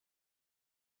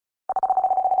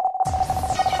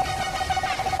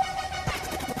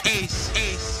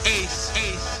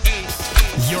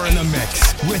You're in the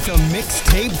mix with a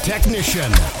mixtape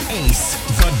technician, Ace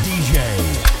the DJ.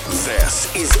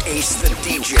 This is Ace the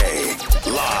DJ,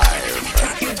 live.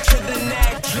 Take it to the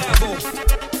next level.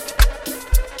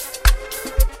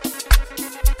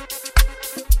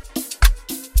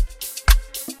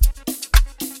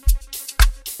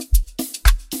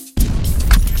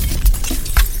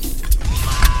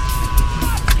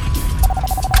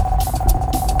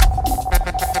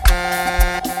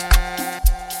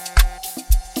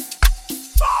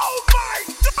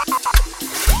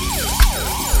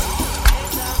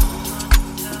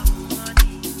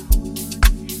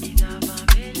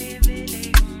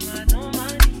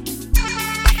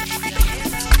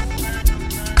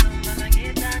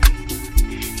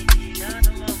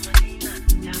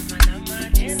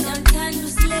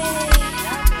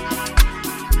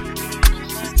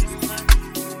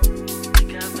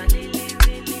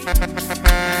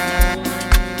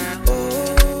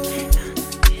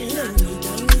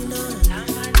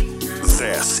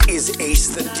 This is Ace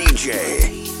the DJ,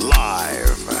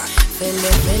 live. Fele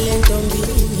ntombi,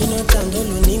 nginothando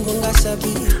luningi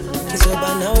ungasabi.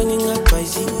 Ngizoba nawe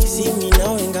ngingakwazi, simi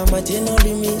nawe ngamathe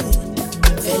olimi.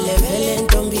 Fele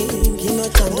ntombi,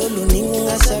 nginothando luningi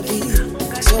ungasabi.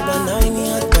 Ngizoba nawe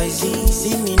ngingakwazi,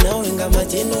 simi nawe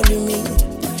ngamathe olimi.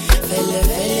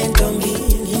 Fele ntombi,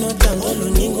 nginothando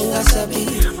luningi ungasabi.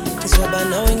 Ngizoba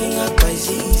nawe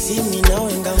ngingakwazi, simi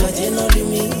nawe ngamathe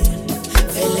olimi.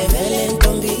 Vele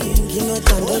ntombi,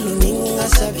 nginothando luningi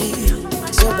ungasabi.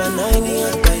 Zoba nawe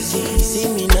ngingakwazi,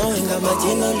 simi nawe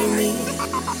ngamathe olimi.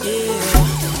 Yeah,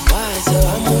 waze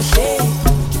wamuhle,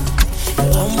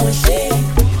 wamuhle,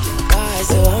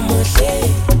 waze wamuhle.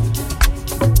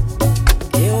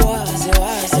 Yeah,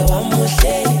 waze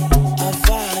wamuhle,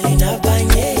 afani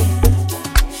nabanye.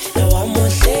 Yeah,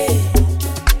 wamuhle,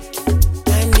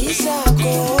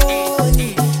 anisakoni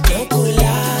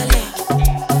nokulala.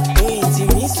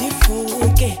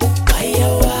 Misifuke waya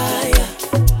waya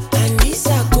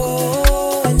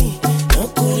anisakoni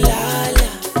nokulala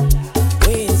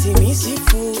wenzi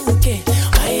misifuke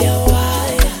waya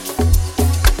waya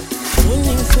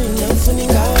funi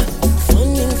ngawa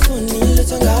funi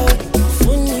lutho ngawa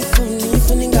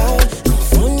funi ngawa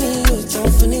funi lutho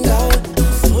funi ngawa funi ngawa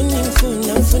funi lutho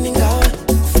ngawa funi ngawa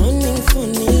funi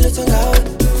lutho funi ngawa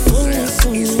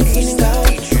funny girl,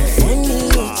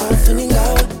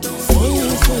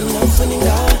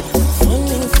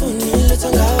 funny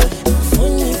little girl,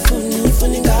 funny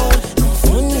girl,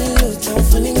 funny little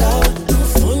funny girl,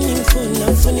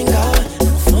 funny girl,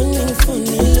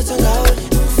 funny little girl,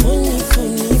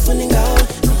 funny girl,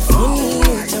 funny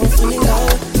little funny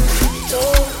girl.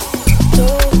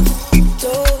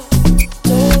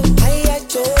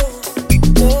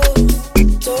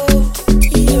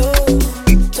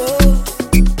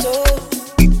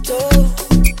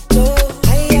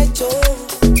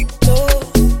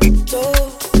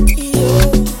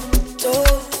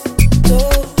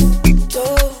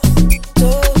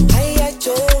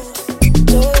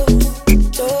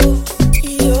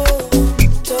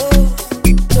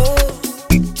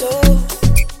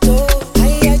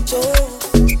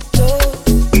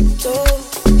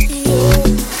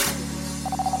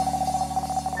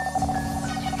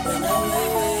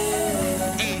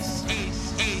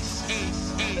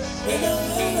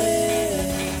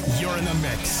 You're in the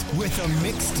mix with a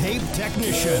mixtape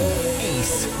technician,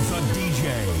 Ace the DJ.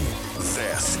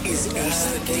 This is Ace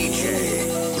the DJ,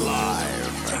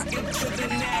 live. Take it to the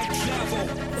next level.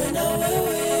 When I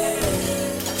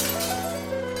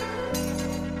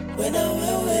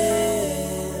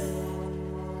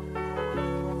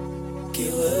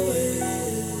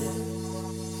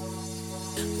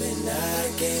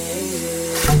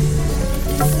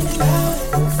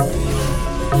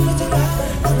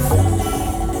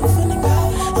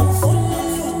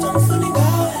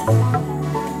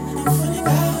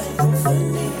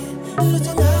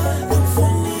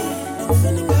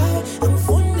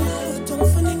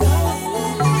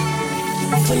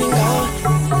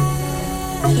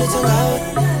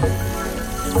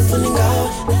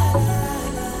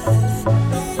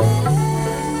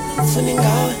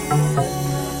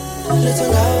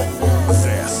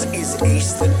This is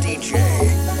Ace the DJ,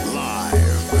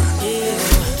 live. Yeah,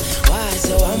 why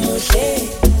so wamuhle,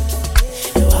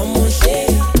 wamuhle,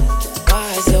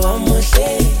 why so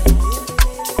wamuhle.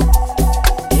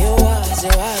 Yeah, why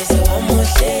so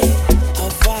wamuhle,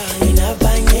 afani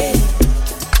nabanye.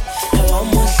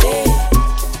 Wamuhle,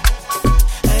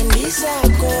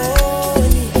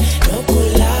 anisakoni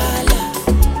nokulala,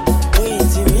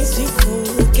 wenzi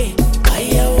misifuke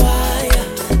waya waya.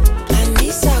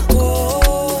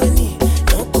 Anisakoni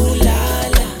nokulala.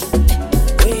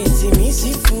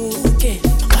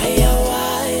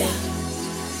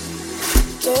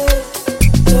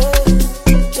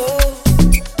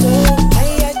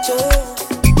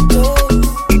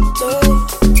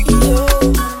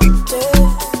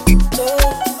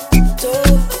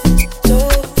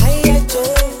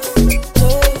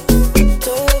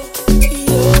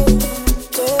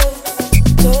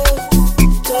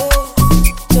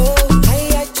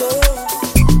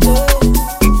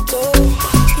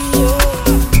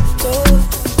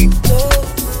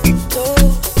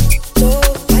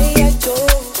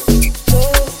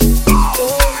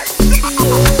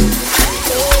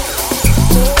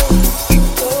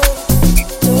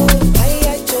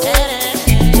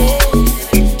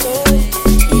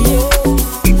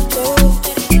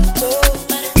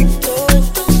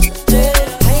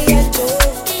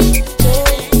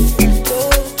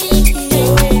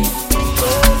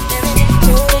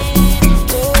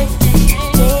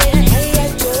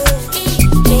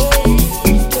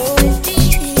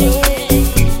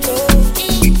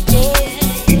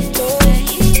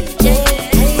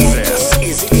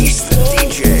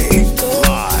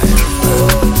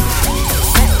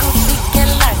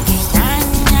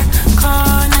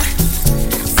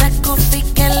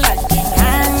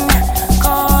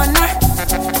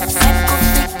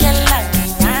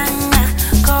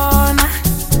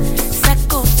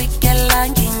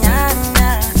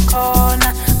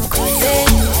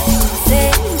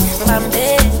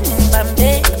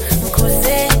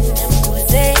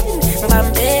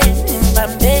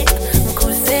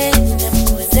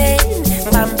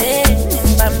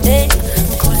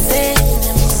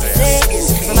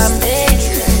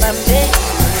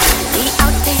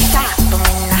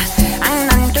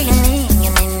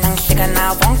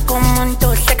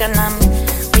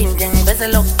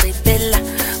 bezolokugqibela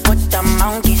kodwa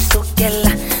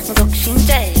mawungisukela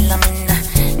ngizokushintshela mina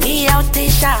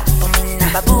ngiyawuthishapho mina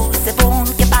babuze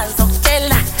bonke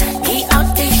bazokutshela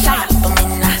ngiyawuthishapho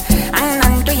mina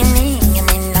anginanto yeningi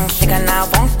mina ngihleka nawo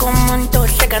wonke umuntu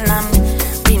ohleka nami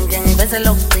phinde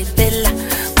ngibezolokugqibela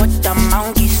kodwa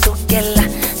mawungisukela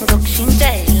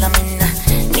ngizokushintshela mina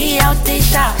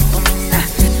ngiyawuthishapho mina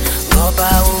ngoba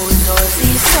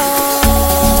uzozisola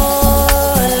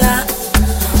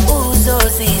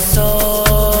uzozisola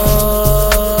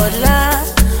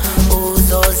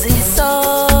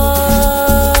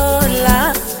uzozisola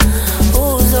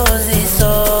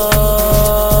uzozisola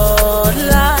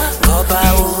ngoba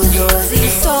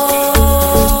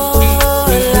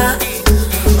uzozisola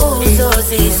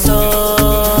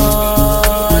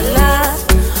uzozisola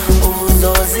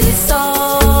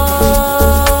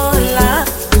uzozisola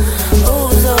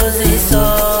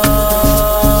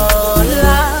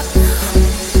uzozisola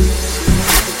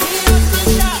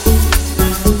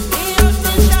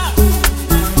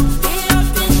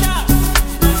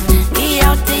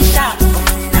ngiyawuthishapho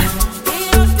mina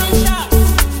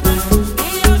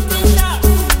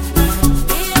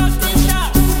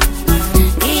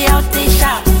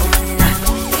ngiyawuthishapho mina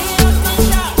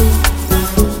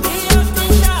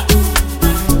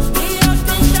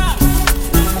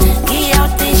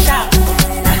ngiyawuthishapho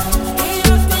mina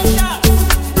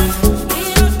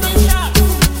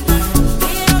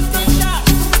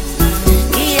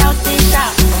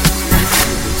ngiyawuthishapho mina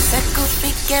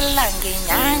sekufikela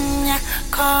ngenyanya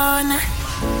khona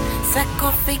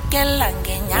sekufikela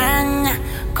ngenyanya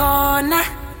khona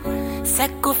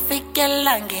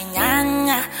sekufikela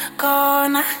ngenyanya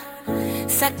khona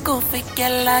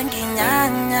sekufikela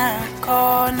ngenyanya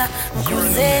khona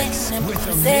mkhuzeni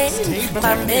mkhuzeni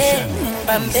mbambeni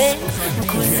mbambeni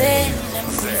mkhuzeni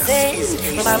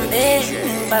mkhuzeni mbambeni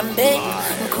mbambeni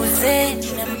mkhuzeni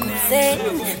mkhuzeni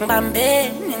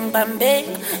mbambeni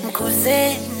mbambeni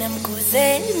mkhuzeni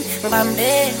mkhuzeni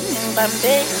mbambeni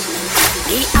mbambeni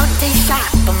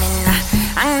ngiyawuthishapho mina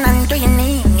anginanto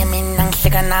yeningi mina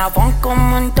ngihleka nawo wonke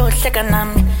umuntu ohleka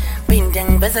nami phinde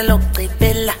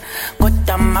ngibezolokugqibela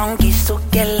kodwa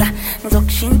mawungisukela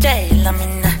ngizokushintshela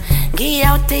mina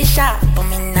ngiyawuthishapho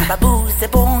mina babuze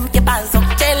bonke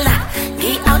bazokutshela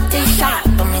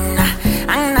ngiyawuthishapho mina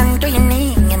anginanto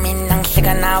yeningi mina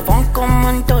ngihleka nawo wonke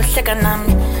umuntu ohleka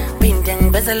nami phinde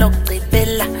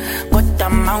ngibezolokugqibela kodwa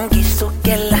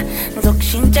mawungisukela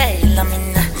ngizokushintshela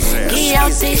mina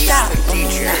ngiyawuthishapho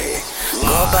mina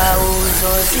ngoba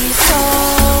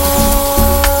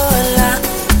uzozisola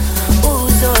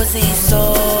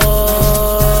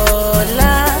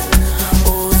uzozisola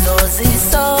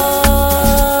uzozisola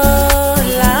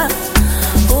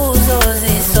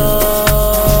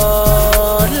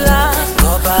uzozisola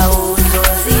ngoba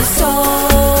uzozisola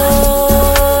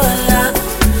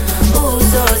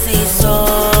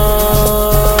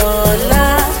uzozisola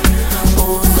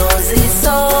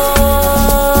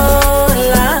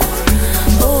uzozisola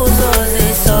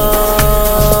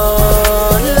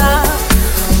uzozisola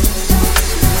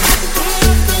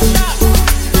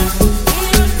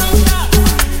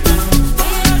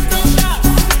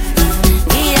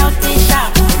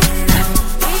ngiyawuthishapho mina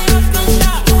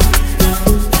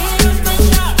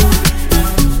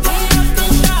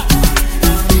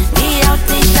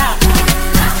ngiyawuthishapho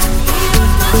mina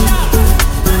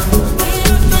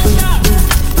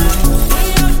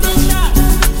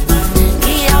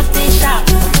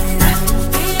ngiyawuthishapho mina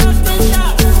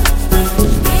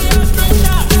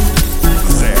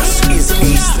This is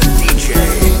Ace the DJ.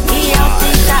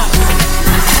 ngiyawuthishapho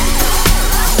mina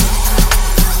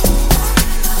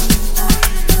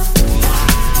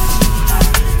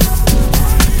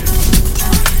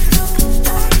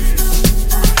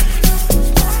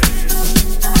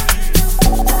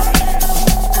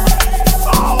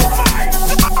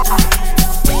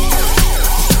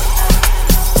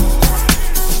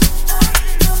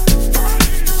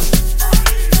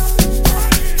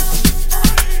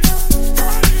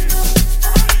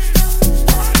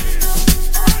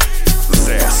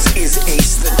This is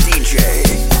Ace the DJ.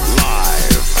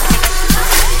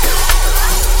 Live.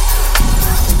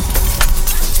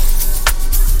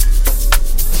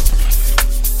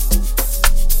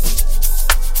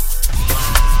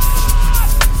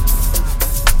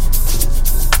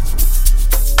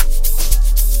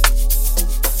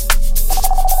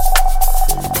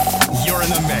 You're in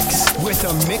the mix with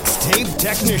a mixtape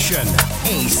technician,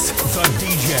 Ace the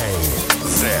DJ.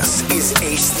 This is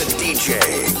Ace the DJ.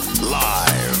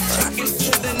 Live. Take it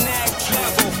to the next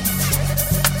level.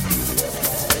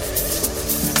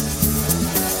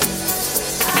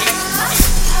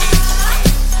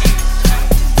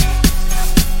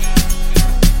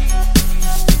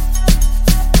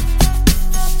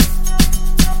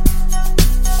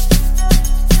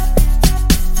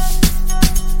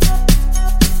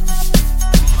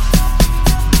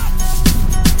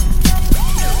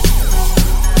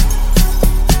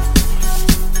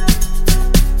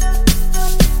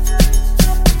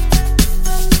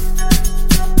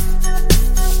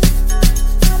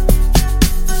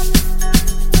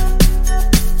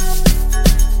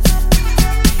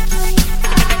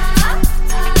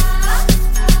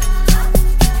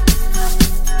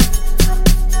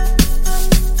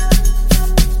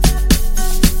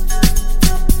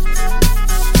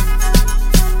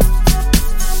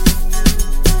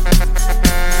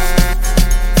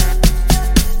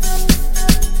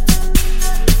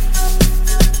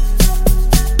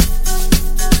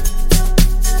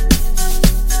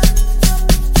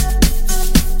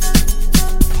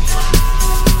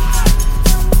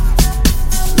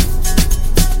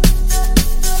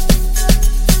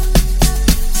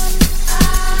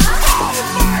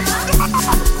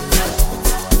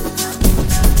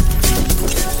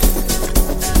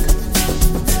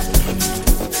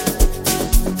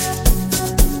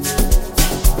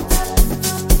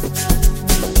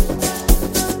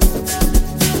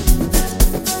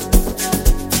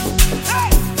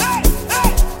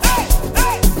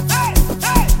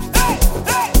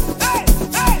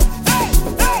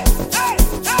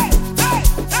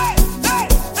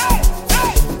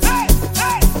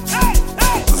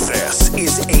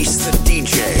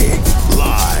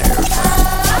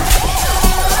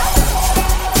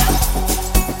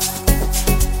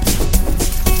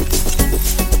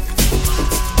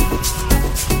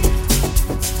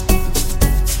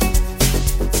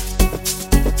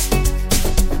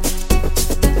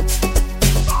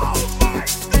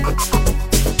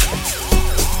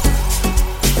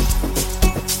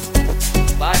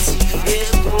 awubathi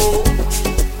yebo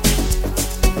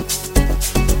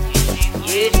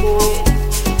yebo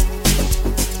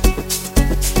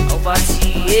awubathi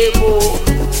yebo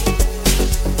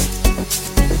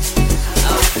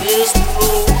awubestu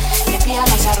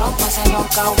Amapiano sa ropa sa nyong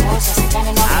kaubosa sa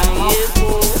tanin no mo. yebo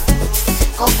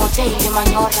Kopote ili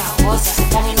manyora bosa sa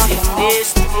tanin no mo.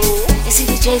 bestu Esi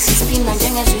DJ sispina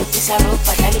njengezwiti sa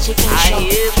ropa dali chicken show.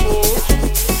 yebo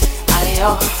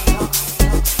Ayo.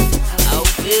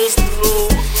 awubestu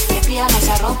Amapiano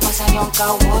sa ropa sa nyong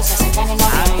kaubosa sa tanin no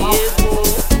mo. yebo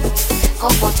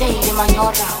Kopote ili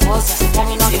manyora bosa sa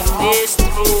tanin no mo. bestu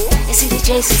Esi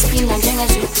DJ sispina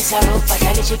njengezwiti sa ropa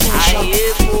dali chicken show.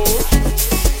 yebo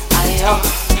Ayo.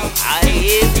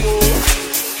 yebo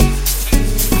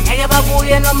Ngeke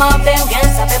babuye noma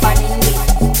bengeza bebaningi.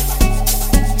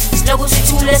 Siloku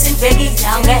sithule sibhekile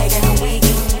angeke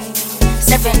nowiki.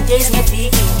 7 days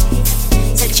ngeviki.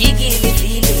 Sajikile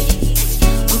ivili.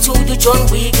 Umthudu John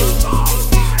Wick.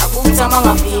 Akuthama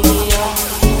ngaviki.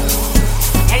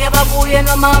 Ngeke babuye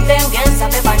noma bengeza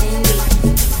bebaningi.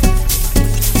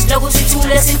 Siloku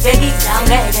sithule sibhekile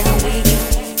angeke nowiki.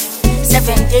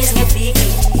 7 days ngeviki.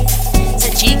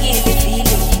 Sajikile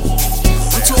ivili.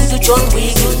 Umthudu John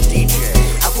Wick.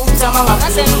 Akuthama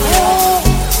ngaviki.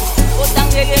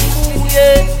 Ngeke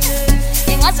ngibuye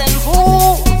ingaze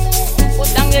ngivu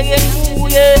kodwa ngeke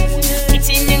ngibuye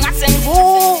ithini ngase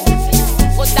ngivu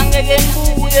kodwa ngeke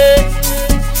ngibuye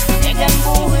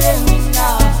mina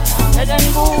ngeke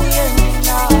ngibuye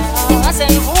mina ingaze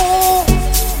ngivu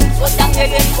kodwa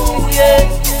ngeke ngibuye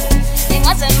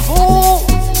ingaze ngivu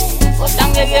kodwa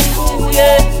ngeke ngibuye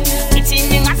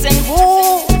ithini ngase ngivu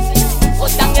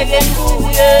kodwa ngeke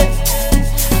ngibuye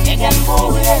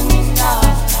mina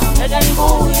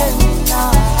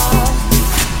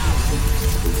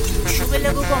Shubele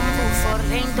kubomvu for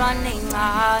lentwana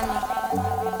encane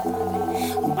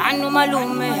Ubani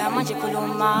umalume manje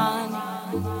khulumani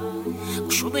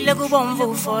Shubele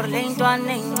kubomvu for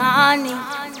lentwana encane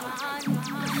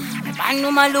Ubani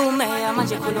umalume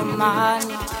manje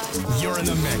khulumani You're in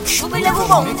the mix. Shubele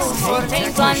kubomvu for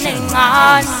lentwana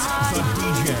encane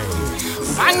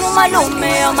Ubani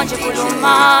umalume manje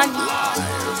khulumani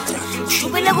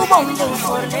Shubile kubomvu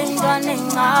for lentwana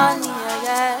encane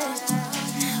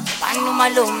Ubani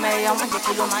umalume manje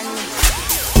khulumani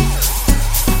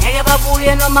Ngeke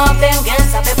babuye noma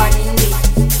bengeza bebaningi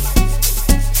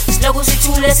Siloku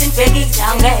sithule sibhekile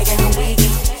angeke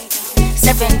nowiki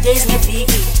 7 days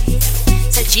ngeviki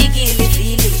Sajikile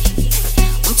ivili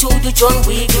Umthudu John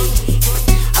Wick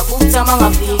Akuthama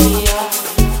ngaviki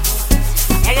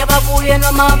Ngeke babuye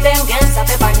noma bengeza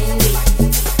bebaningi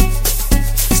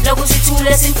Siloku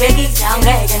sithule sibhekile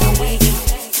angeke nowiki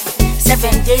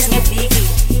 7 days ngeviki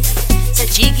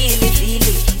Sajikile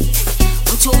ivili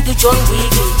Umthudu John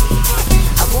Wick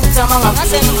Akuthama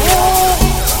ngaviki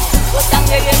kodwa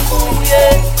ngeke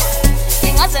ngibuye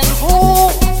ingaze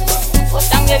ngivu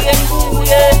kodwa ngeke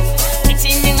ngibuye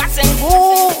ithini ngase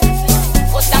ngivu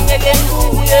kodwa ngeke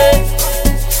ngibuye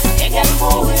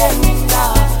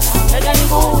mina ngeke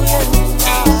ngibuye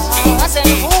mina ngase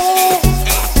ngivu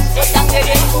kodwa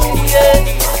ngeke ngibuye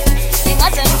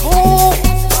ingaze ngivu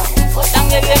kodwa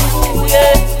ngeke ngibuye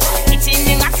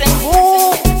ithini ngase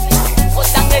ngivu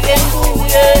kodwa ngeke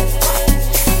ngibuye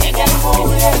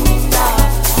mina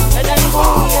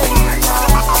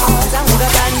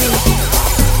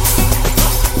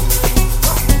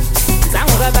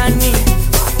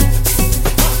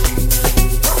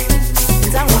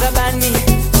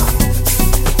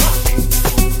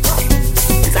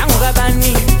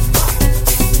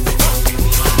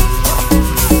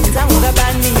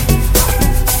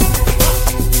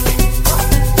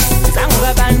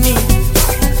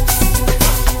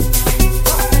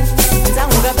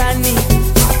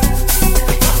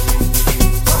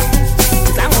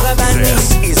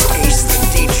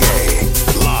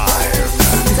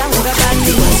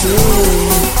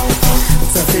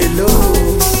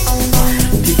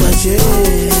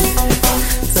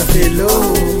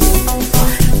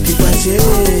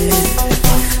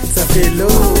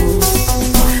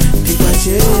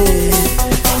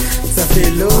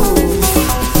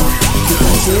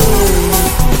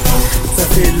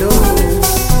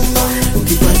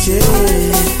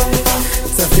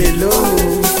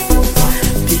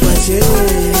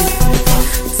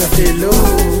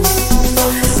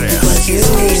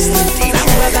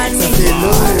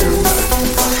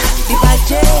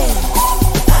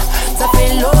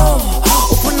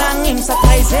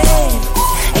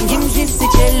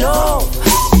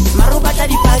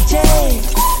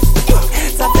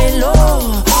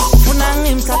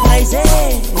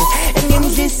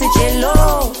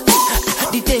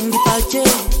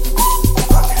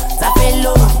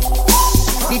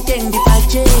Iteng di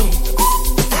pache.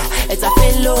 It's a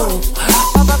fellow.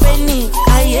 Papa Penny,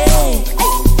 aye.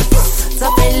 It's a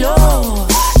fellow.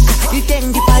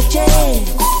 Iteng di pache.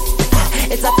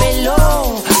 It's a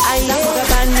fellow. Aye. Zanguga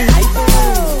bani.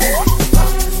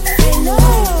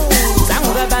 Fellow.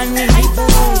 Zanguga bani.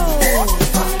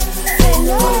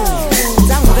 Fellow.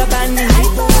 Zanguga bani.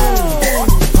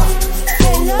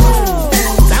 Fellow.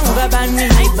 Zanguga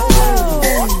bani.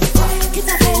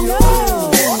 Kita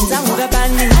fellow. Zanguga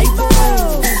bani.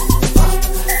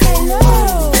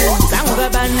 Fellow. Zanguga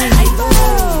bani.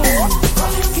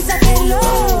 Kita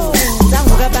fellow.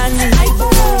 Zanguga bani.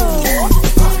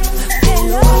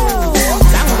 Fellow.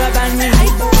 Zanguga bani.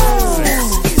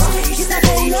 Kita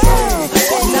fellow.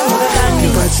 Zanguga bani.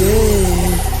 Tipache,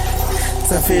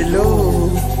 ça fait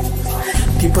l'eau.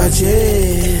 Tipache,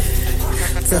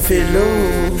 ça fait l'eau.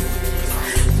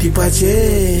 Tipache,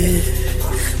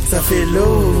 ça fait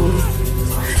l'eau.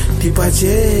 Tipache,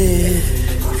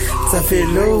 ça fait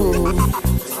l'eau.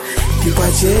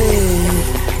 Tipache,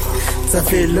 ça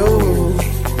fait l'eau.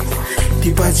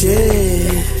 Tipache,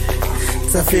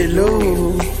 ça fait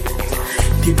l'eau.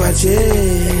 Tipache,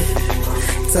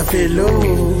 ça fait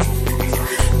l'eau.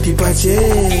 Tipache,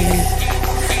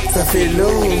 ça fait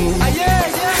l'eau.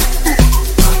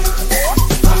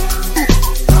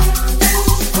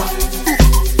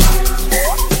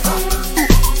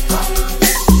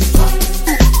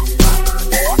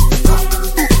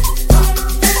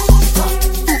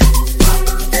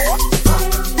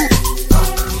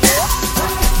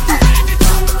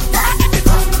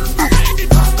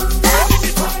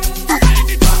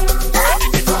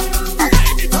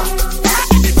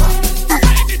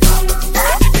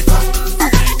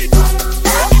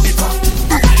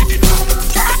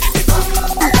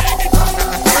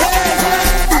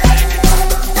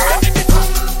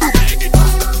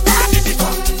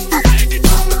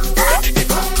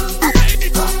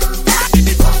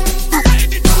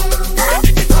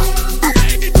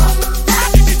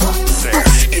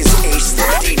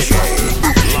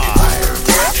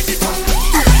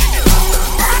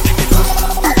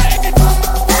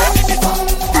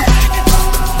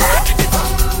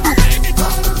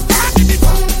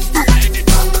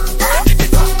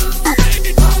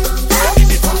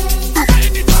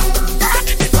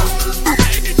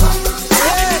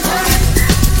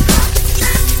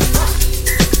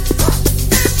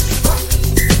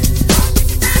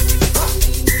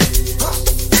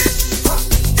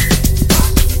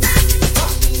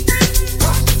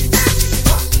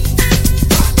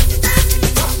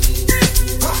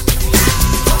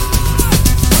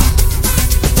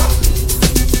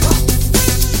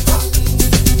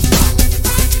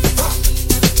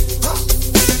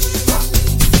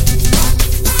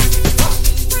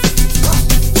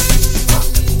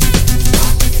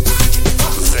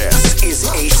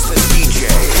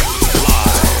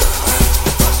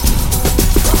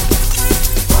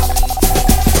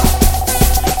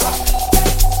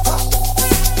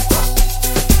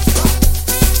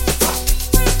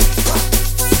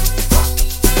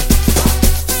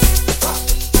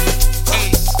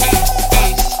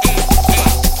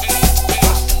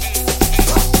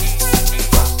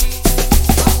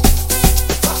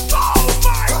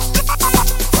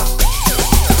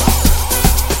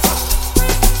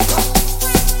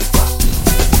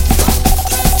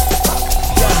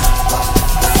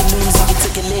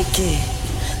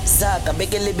 Saka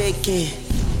bekele beke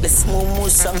Lesmumu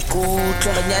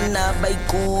sankutlo Nganyana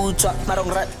baikutwa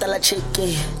Marong rata la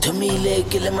cheke Tumile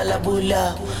kile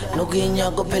malabula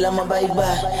Nuginya ko pila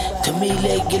mabaiba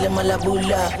Tumile kile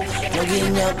malabula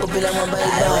Nuginya ko pila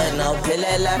mabaiba Na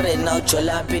upele la rena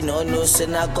uchola pinono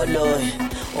sena koloy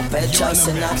Upecha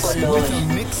sena koloy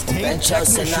Upecha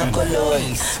sena koloy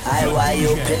Ay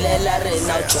wayo upele la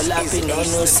rena uchola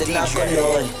pinono sena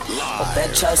koloy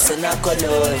Upecha sena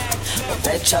koloy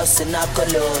Upecha sena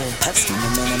koloy Pats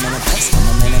mama pats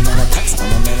mama pats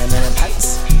mama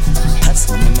pats Pats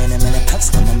mama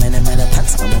pats mama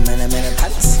pats mama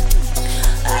pats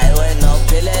Ay bueno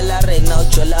upele la rena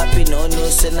uchola pinono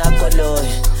sena koloy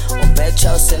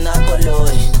Upecha sena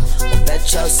koloy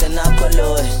Upecha sena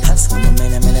koloy Pats mama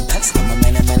pats mama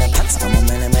pats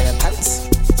mama pats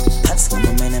Pats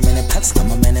mama pats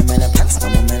mama pats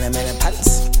mama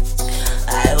pats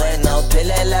Ay bueno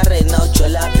upele la rena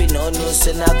uchola pinono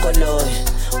sena koloy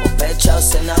Upecha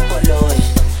sena koloy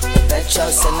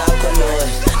Upecha sena koloy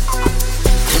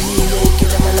Tumile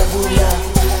kila malabula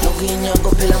Nuginya ko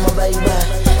pila mabaiba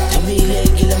Tumile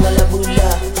kila malabula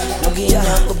Nuginya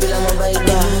ko pila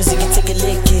mabaiba Zigi teke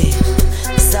leke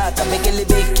Saka bekele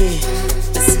beke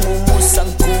Lesmumu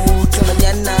sanku Tlona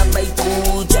nyana baiku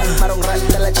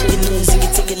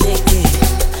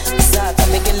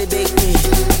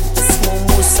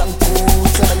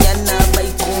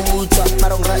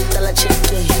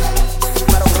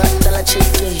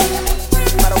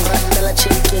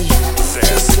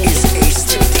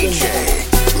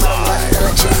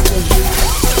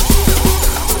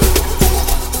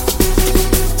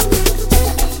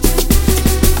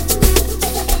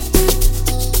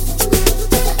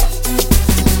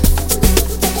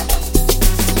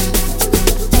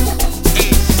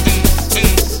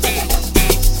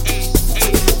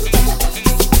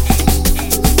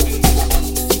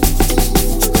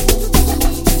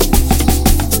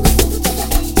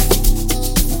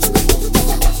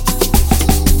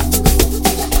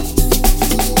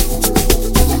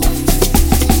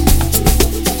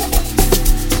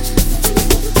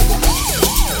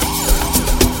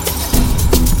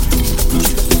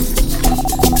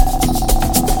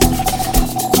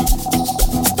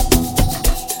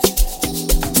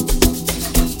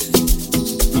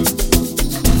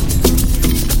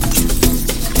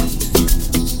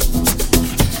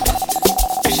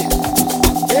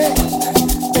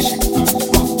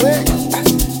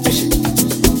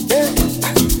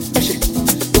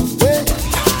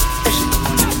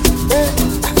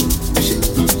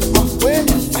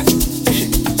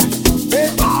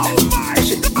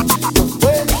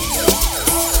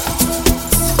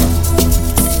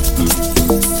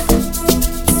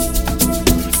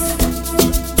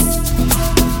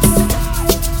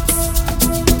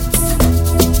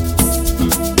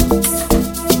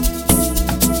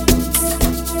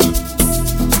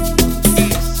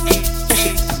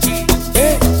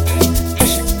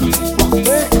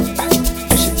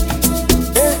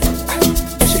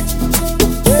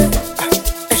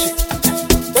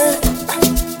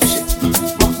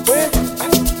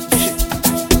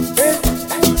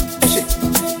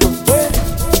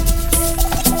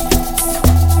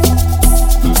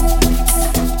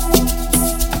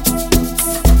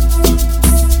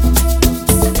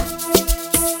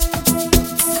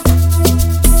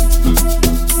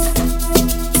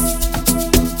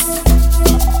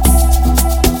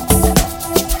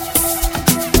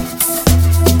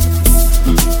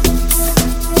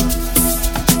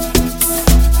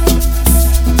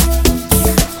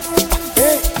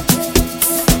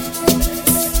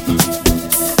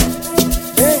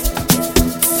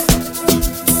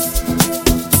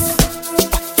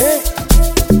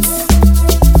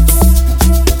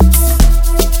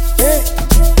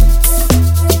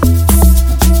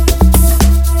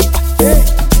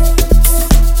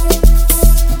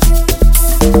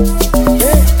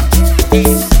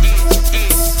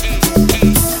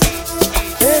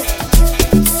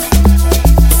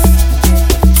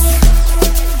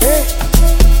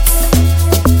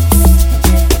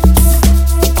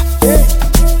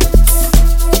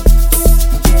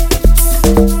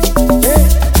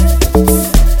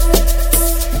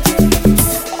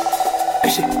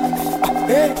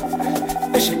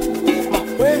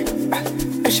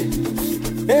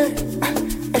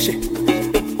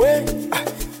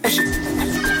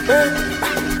You're in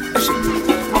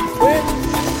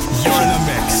a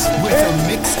mix with a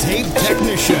mixtape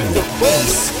technician,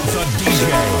 Ace the DJ.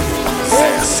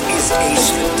 This is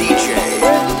Ace the DJ.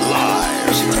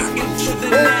 Live. Into the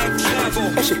next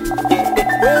level.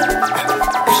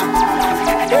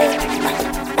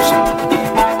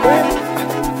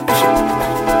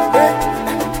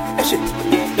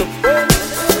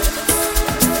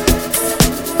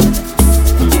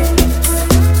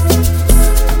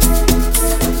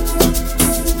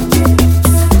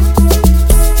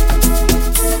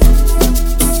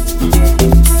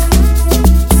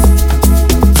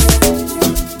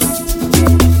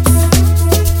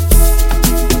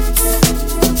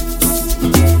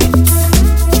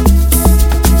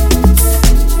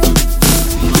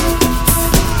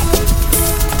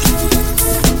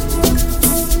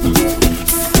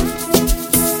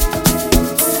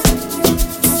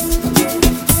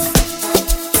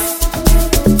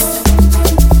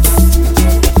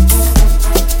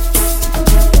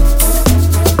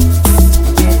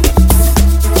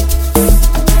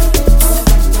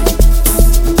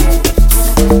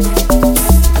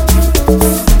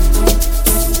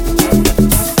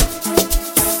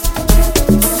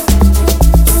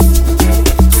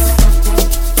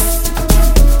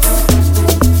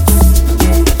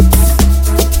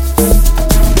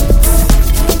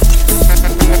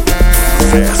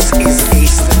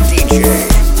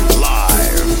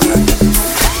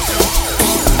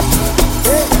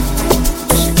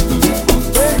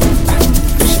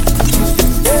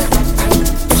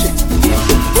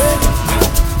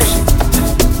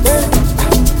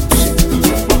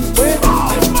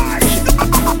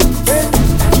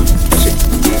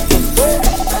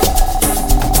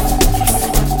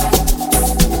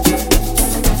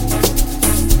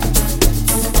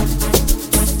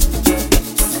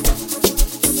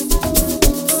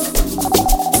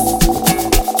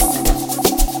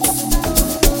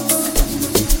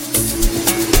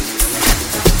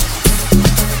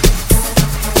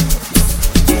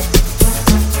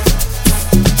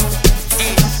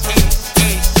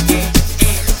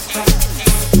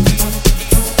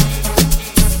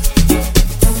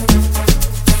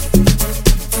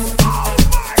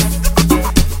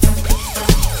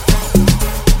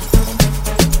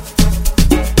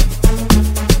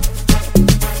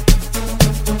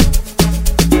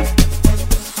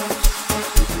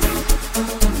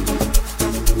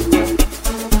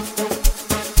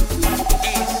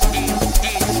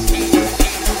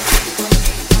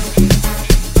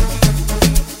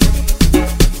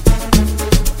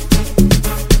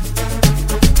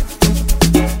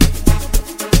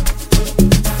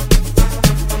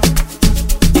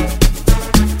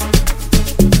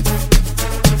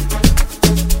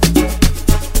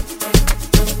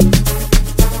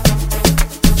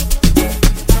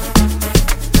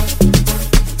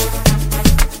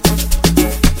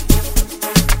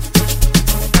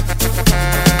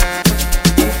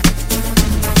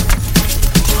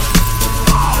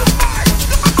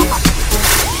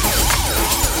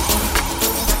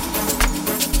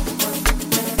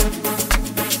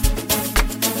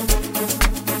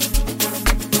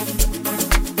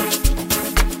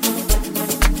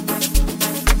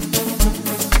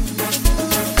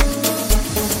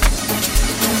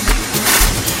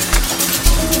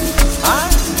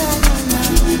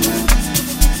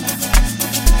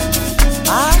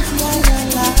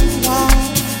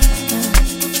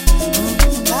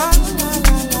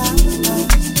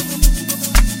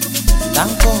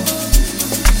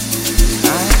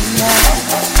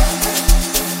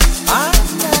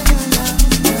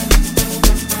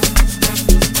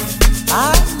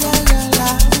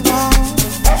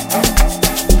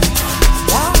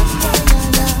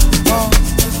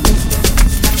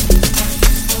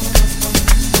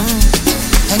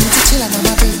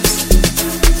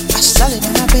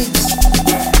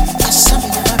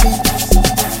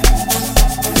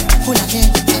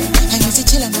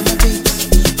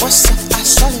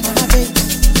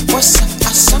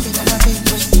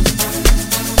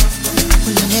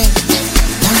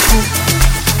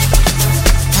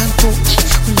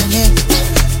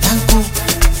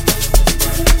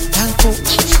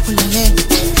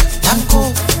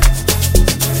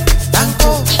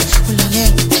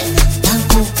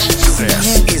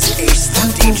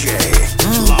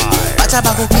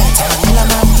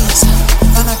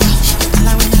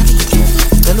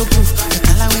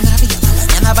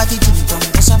 Mañana batidito,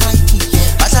 cosa más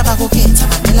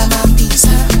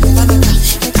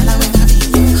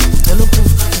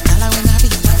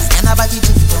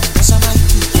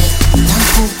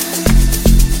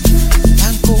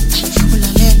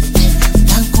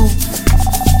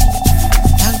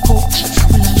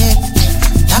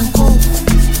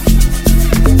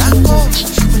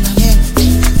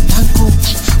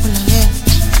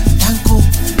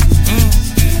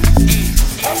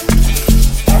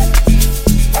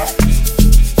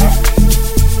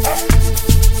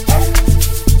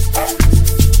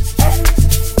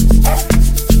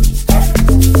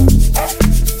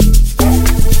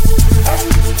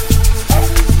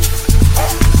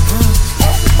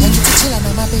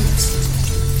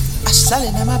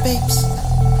asale nama babes,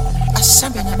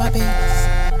 asambe nama babes.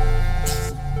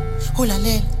 Hula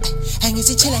lela,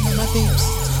 angithi chila nama babes.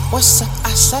 What's up,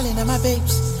 asale nama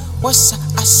babes. What's up,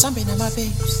 asambe nama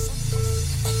babes.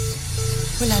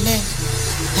 Hula lela,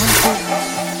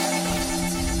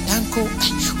 danko,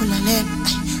 hula lela,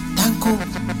 danko,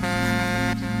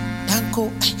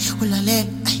 hula lela,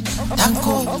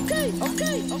 danko,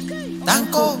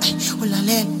 hula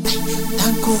lela,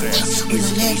 danko,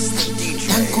 hula lela,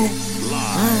 danko.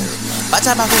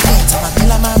 Bacha bakukhetha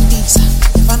mamela mambisa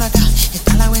efanaka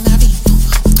etala wena vivo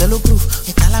ucela proof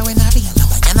etala wena vivo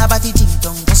abanyana bathi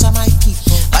dingdong those are my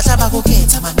people. Bacha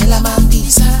bakukhetha mamela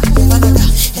mambisa efanaka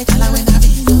etala wena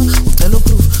vivo ucela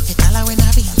proof etala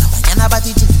wena vivo abanyana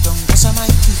bathi dingdong those are my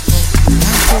people.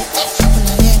 Danko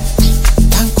ulale,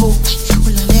 danko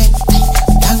ulale,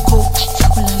 danko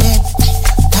ulale,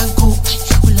 danko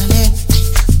ulale,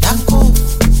 danko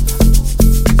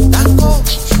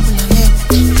ulale,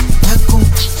 danko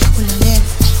ulale,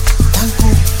 danko.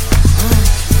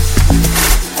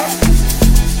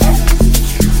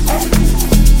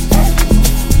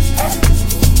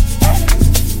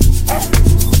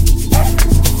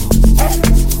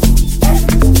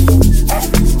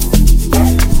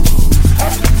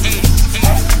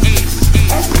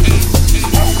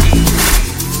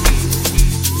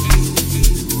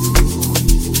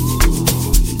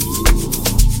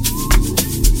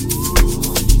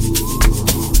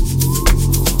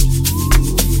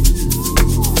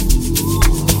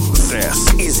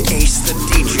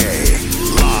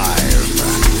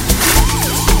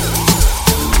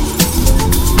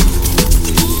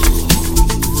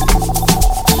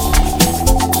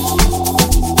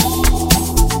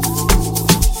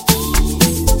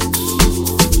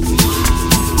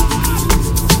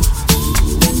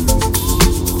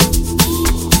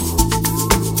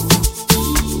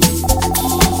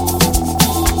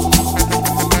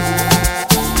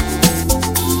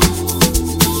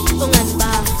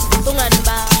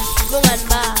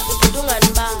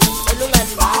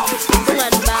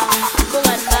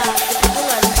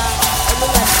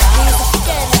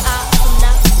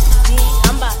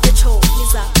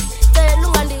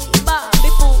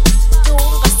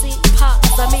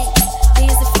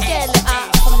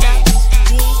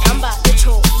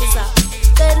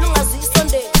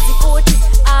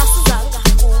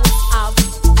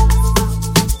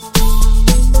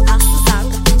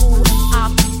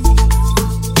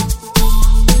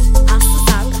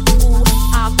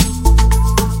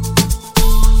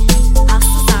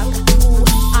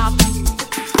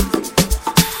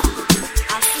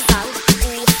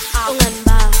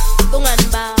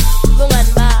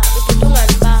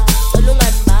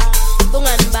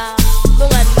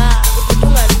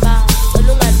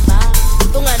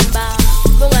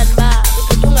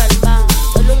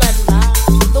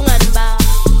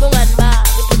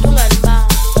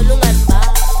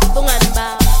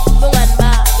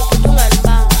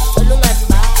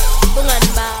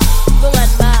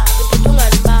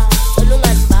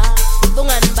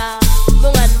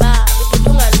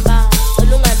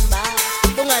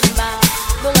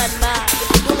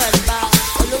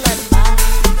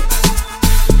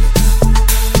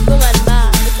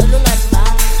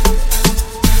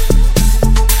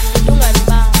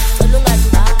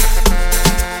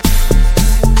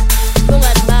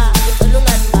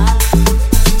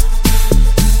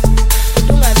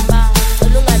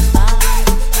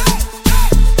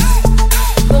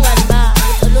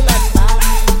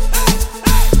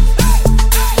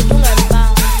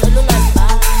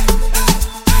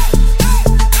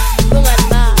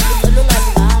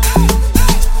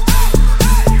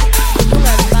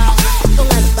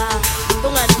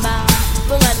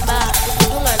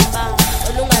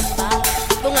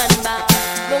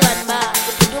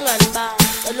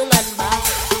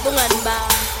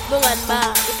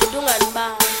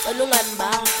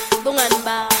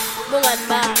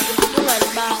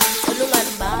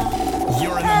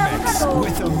 You're in the mix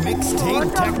with a mixtape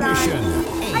technician,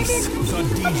 Ace the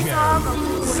DJ.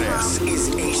 This is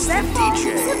Ace the DJ.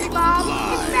 Live.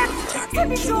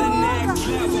 Into the next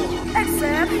level.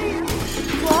 Exactly.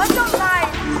 What's your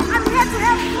life? I'm here to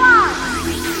have fun.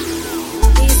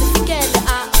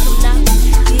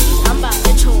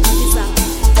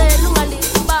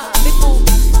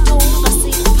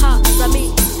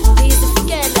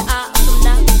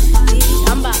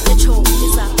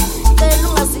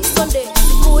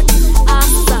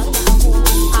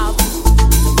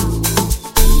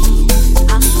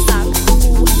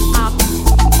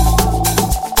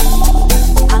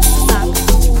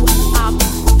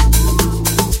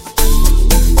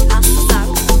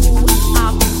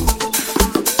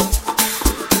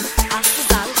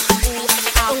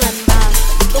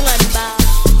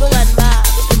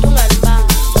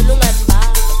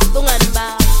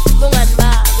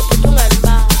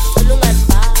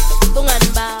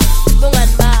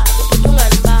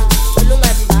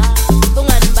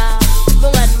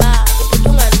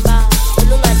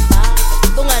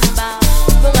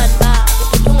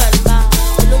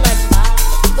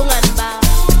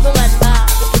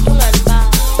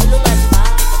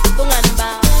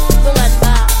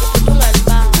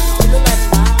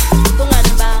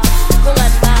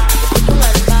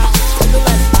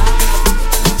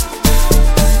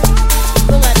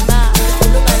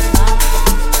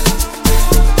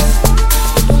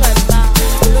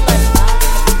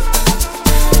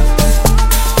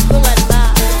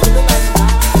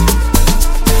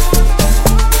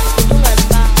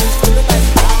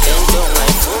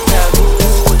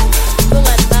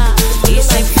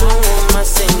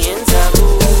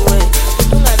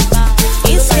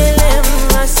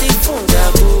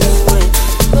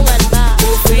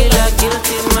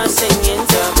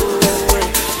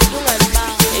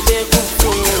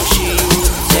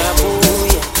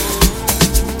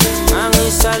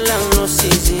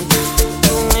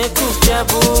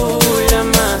 ngiyajabula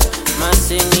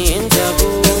masengiyenza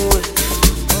kuwe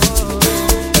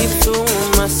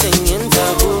ibuhlungu masengiyenza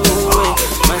kuwe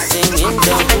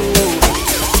masengiyenza kuwe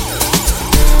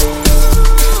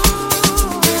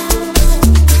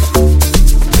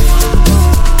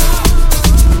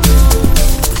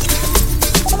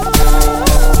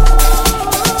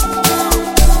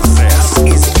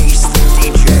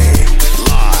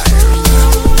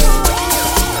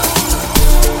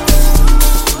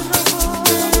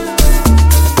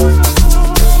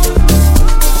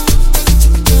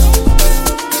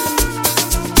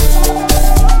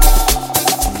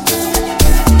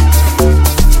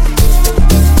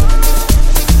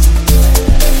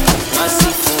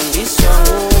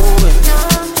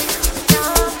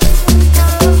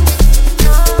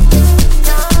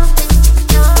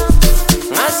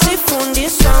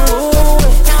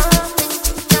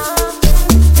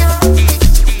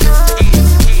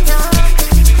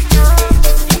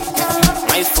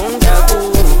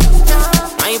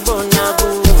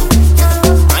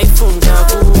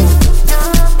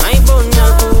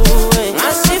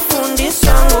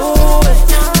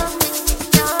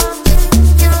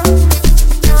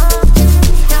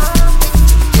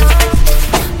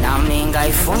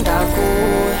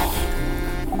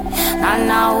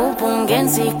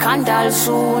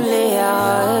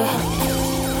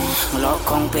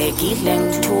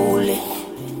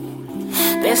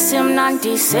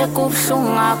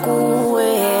Sekubuhlungu kuwe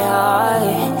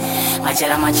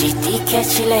ngajela majidi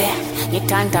khechile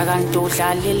ngithanda kanti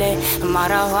udlalile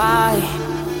mara why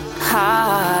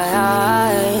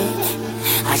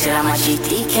ngajela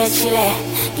majidi khechile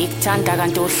ngithanda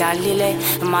kanti udlalile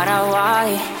mara why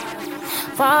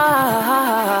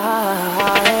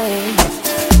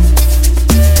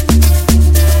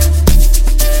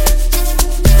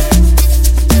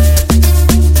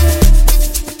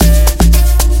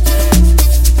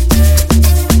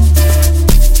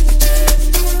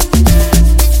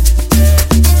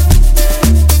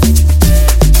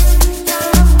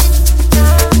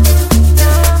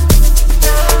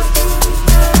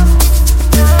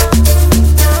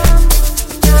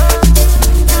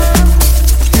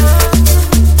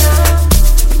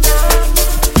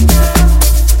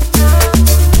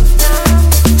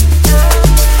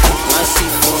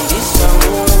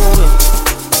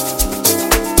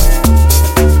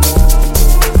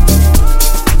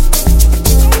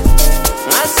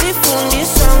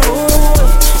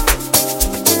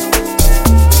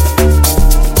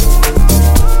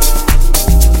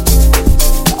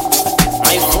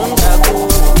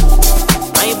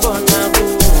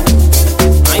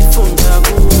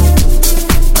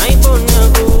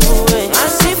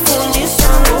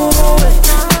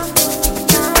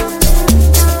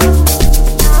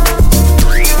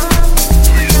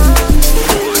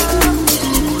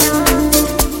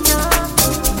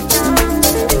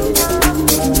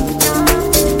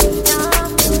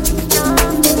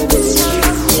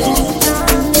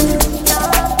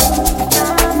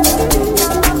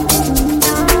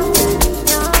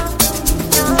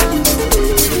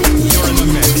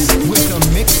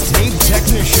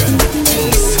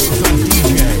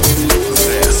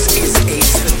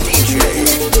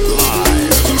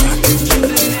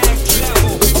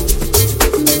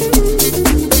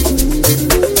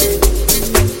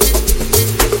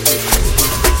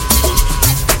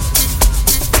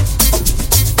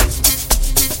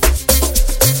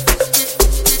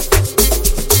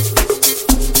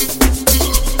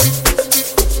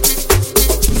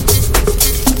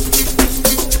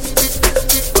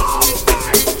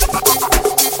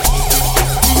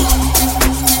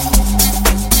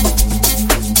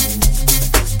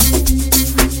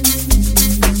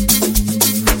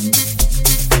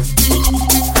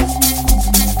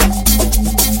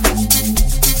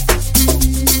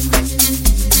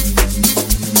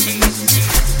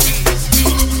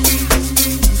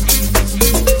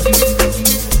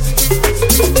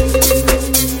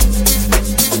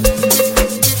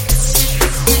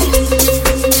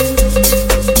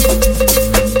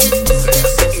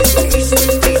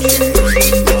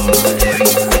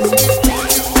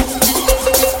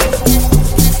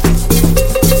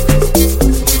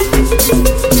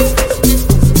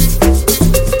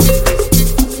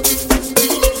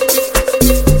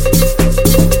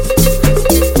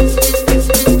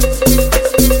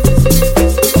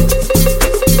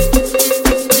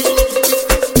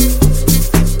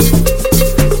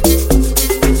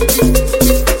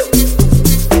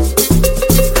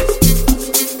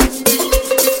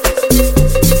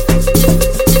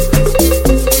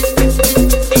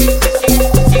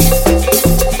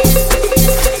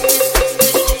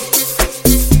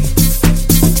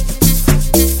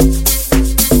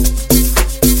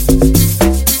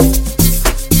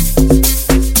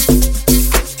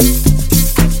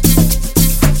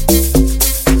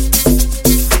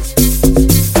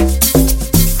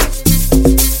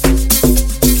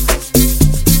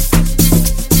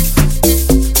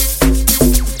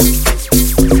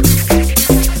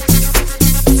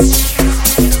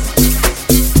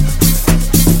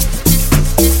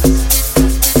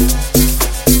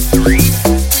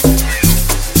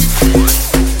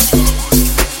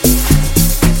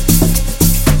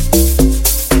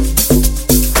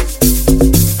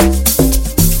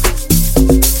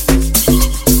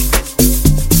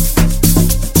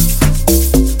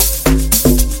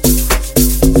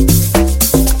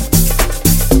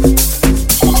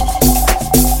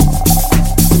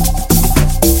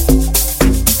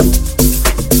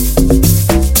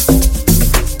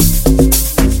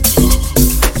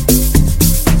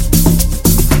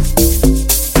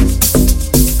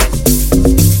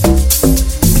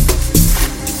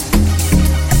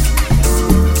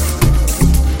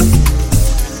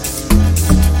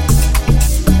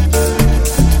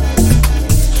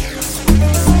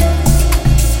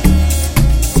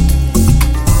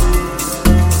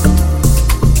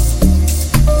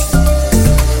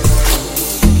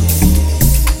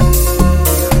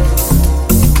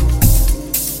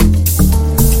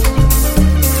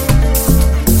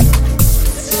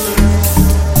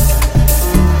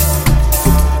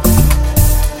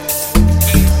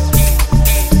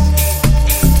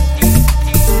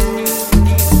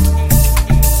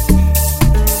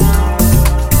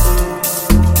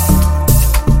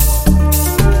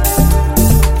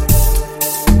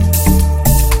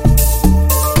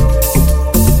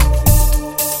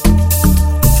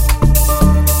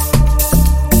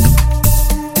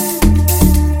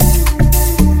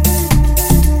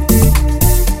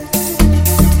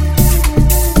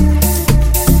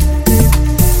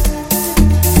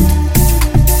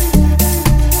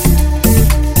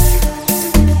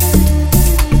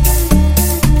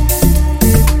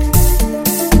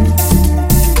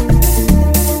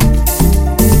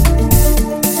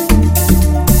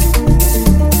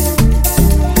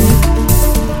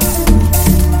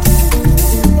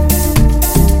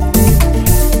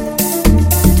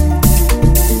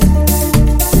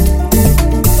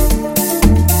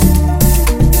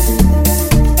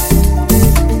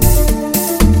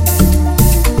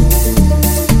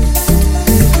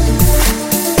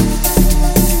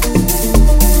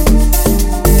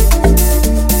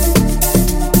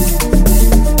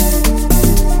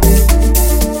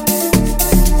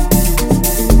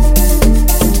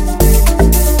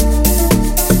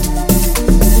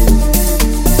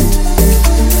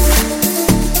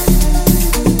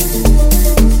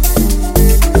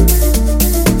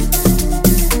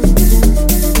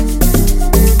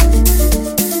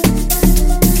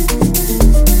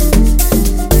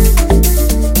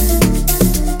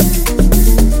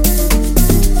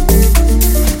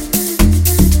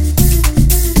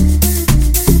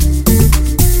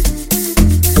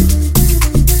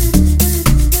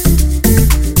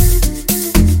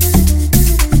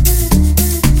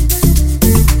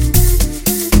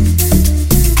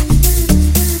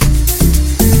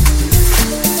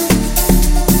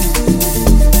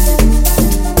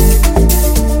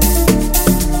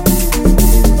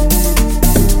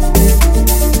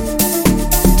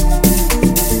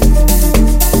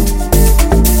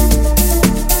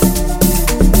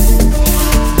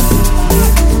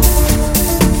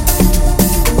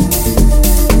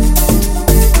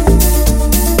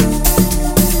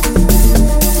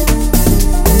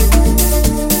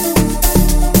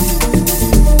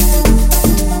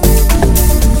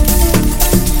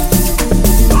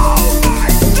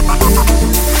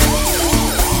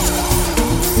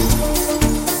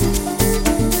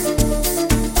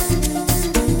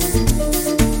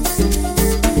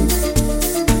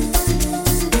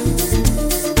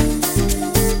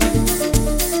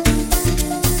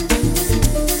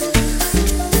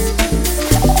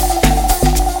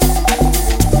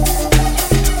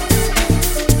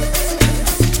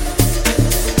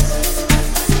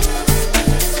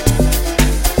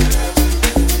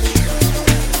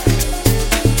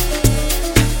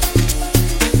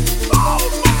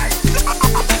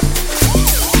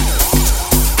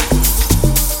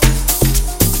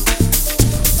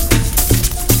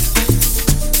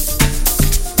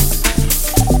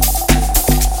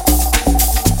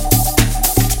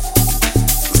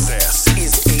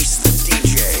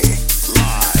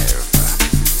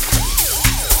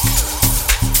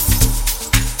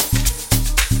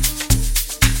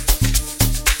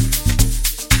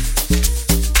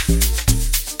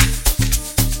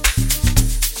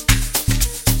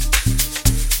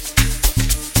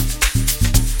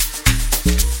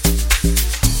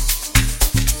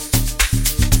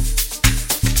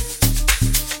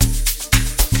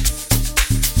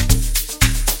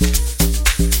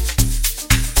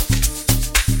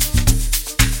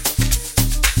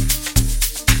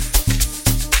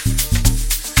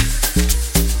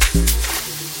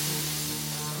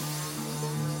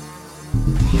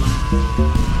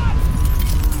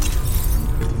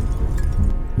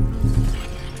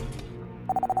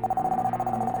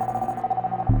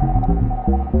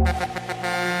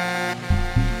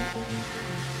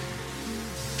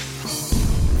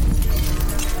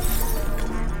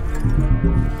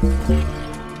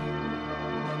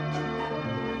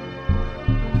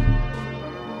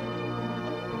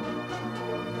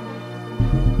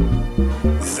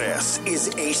This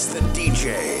is Ace the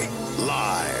DJ,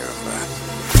 live.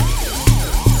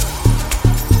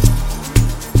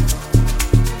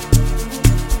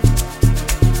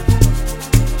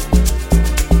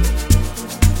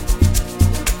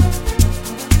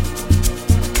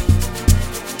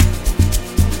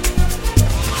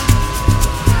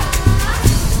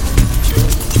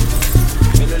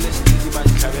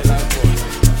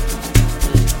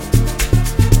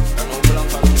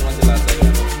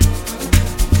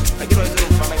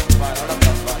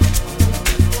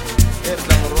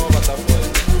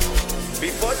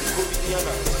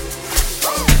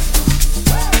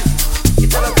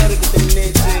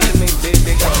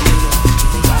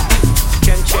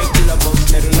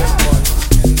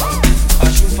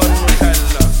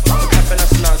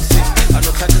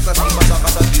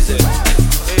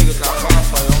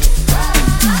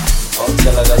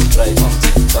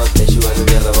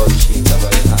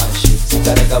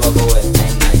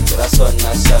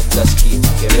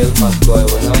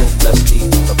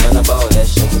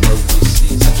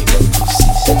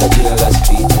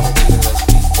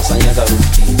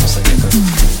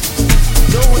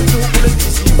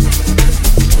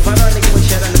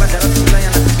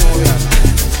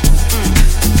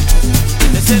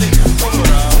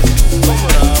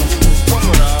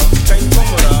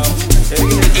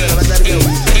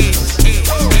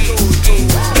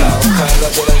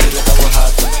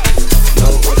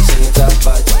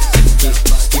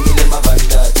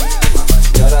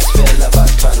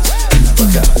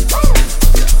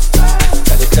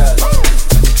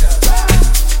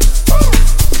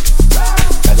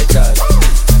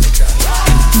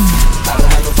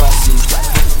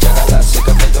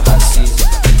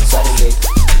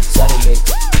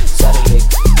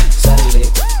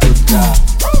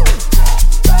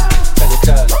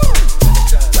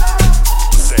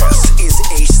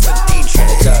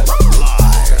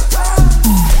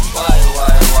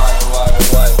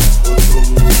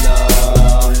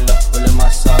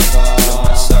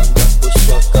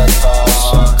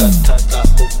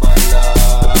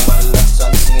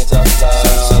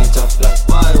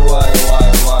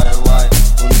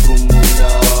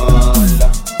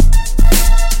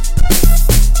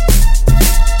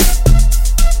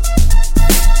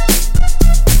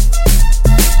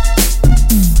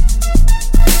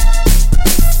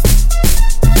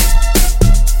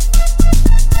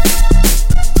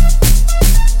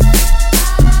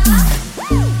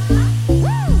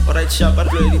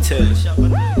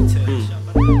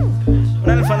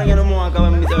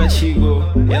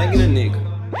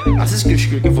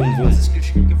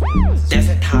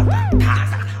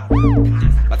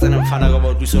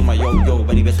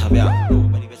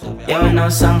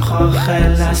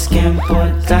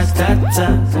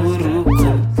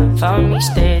 Found me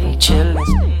steady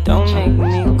chillin', don't make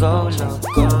me go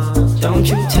loco. Don't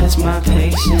you test my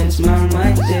patience, my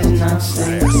mind is not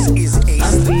safe.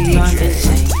 I'm beyond the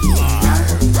same.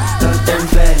 Don't them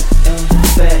bad,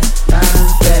 bad,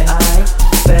 bad, I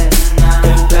bad,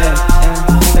 them bad,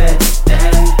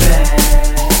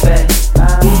 bad,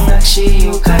 bad. Nakshi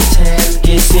you can tell,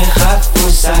 que se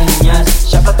rafos años,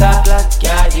 chapata black,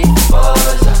 ya di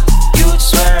posa. You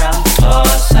swear I'm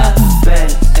closer,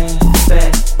 bad,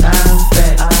 bad.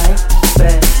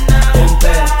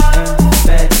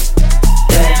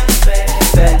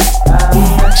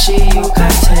 She you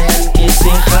can tell, que se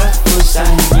rafos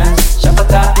años.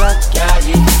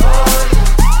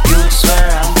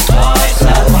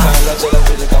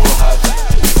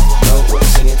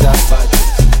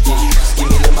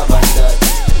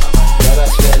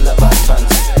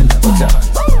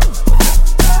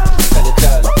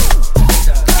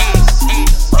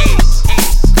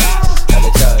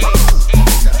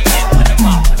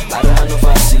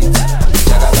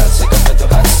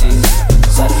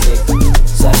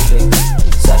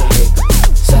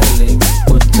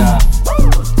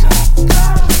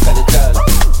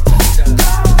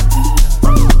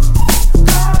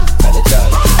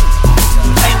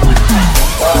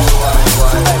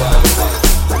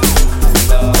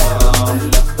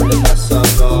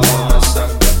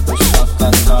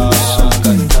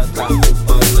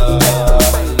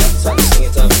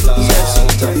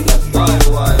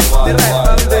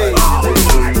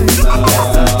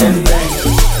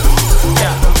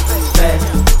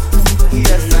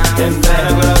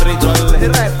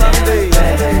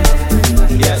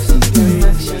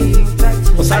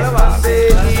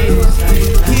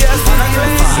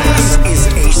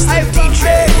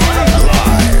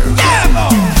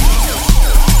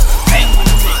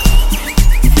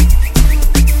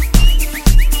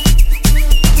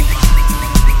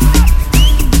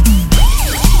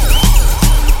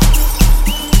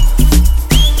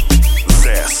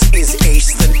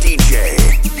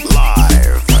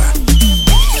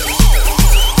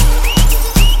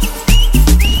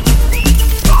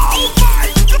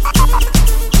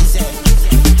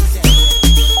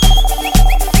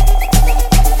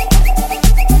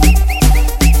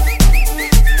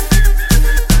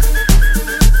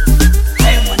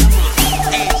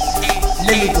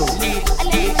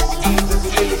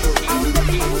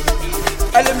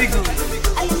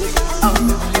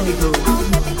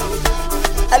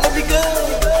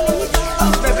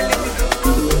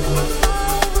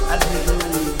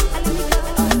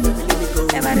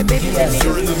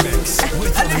 You're in the mix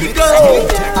with a Let me mix go.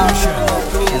 technician.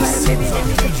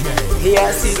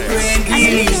 Here see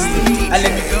Brandy.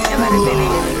 Let me go. Let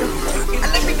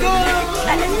me go.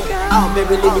 Oh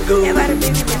baby, let me go.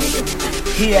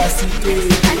 Here see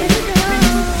Brandy.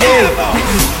 Yeah.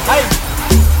 Hey.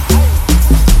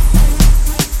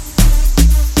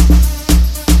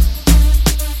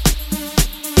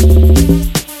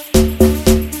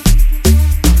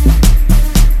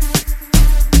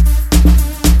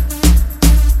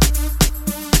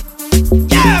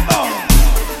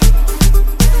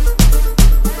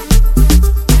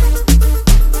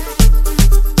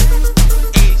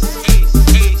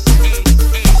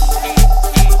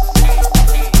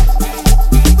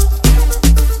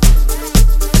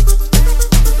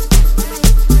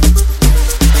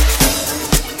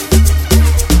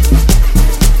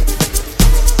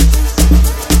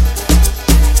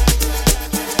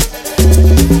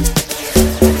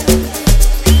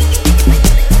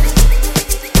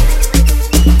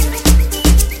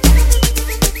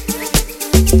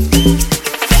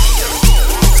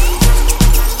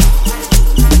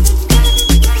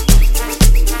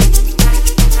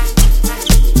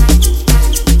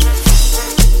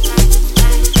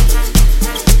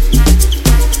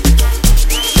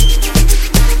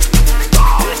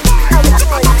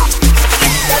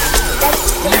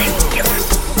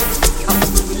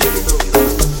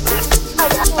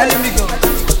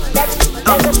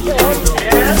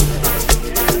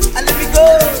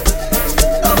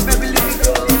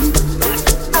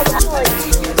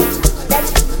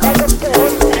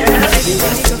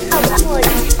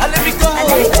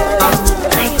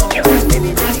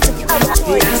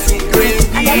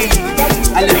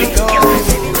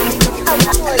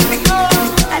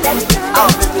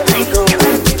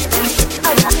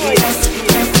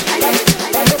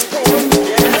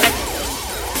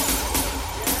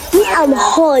 I'm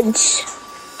hot.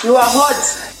 You are hot.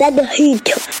 That's the heat.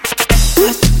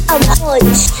 I'm hot.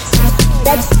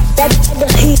 That's the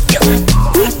heat.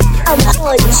 I'm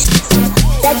hot.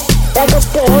 That's the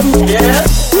bomb. Yeah.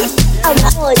 I'm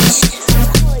hot.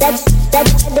 That's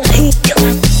the heat.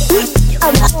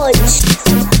 I'm hot.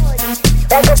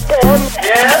 That's the bomb.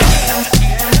 Yeah.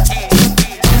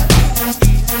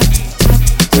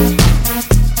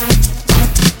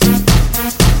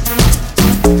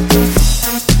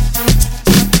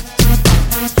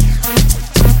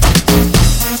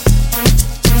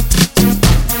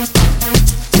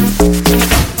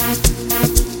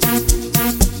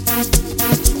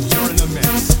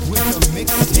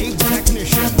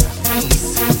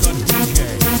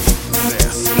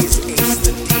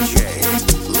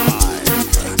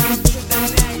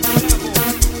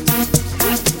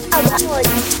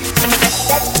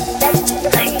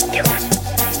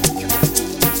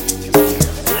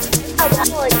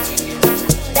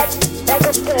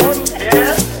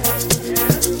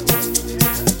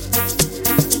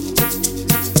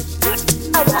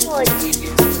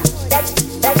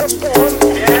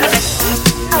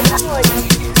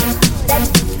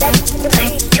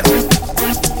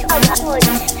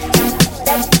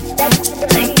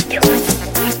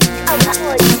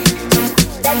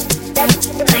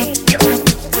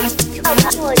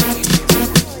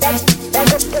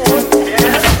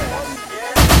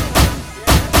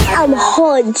 I'm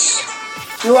hot.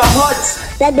 You are hot.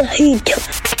 That's the heat.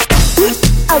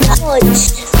 I'm hot.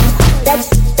 That's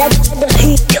the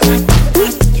heat.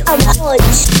 I'm hot.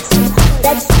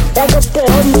 That's the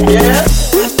bomb. Yeah.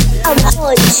 I'm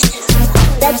hot.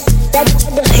 That's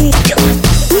the heat.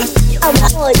 I'm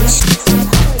hot.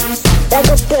 That's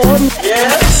the bomb.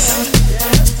 Yes.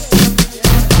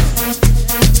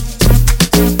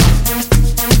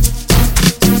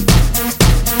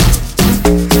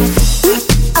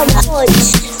 I'm hot.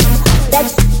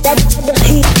 That's the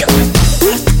heat.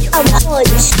 I'm hot.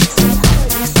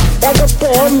 That's the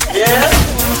bomb. Yeah.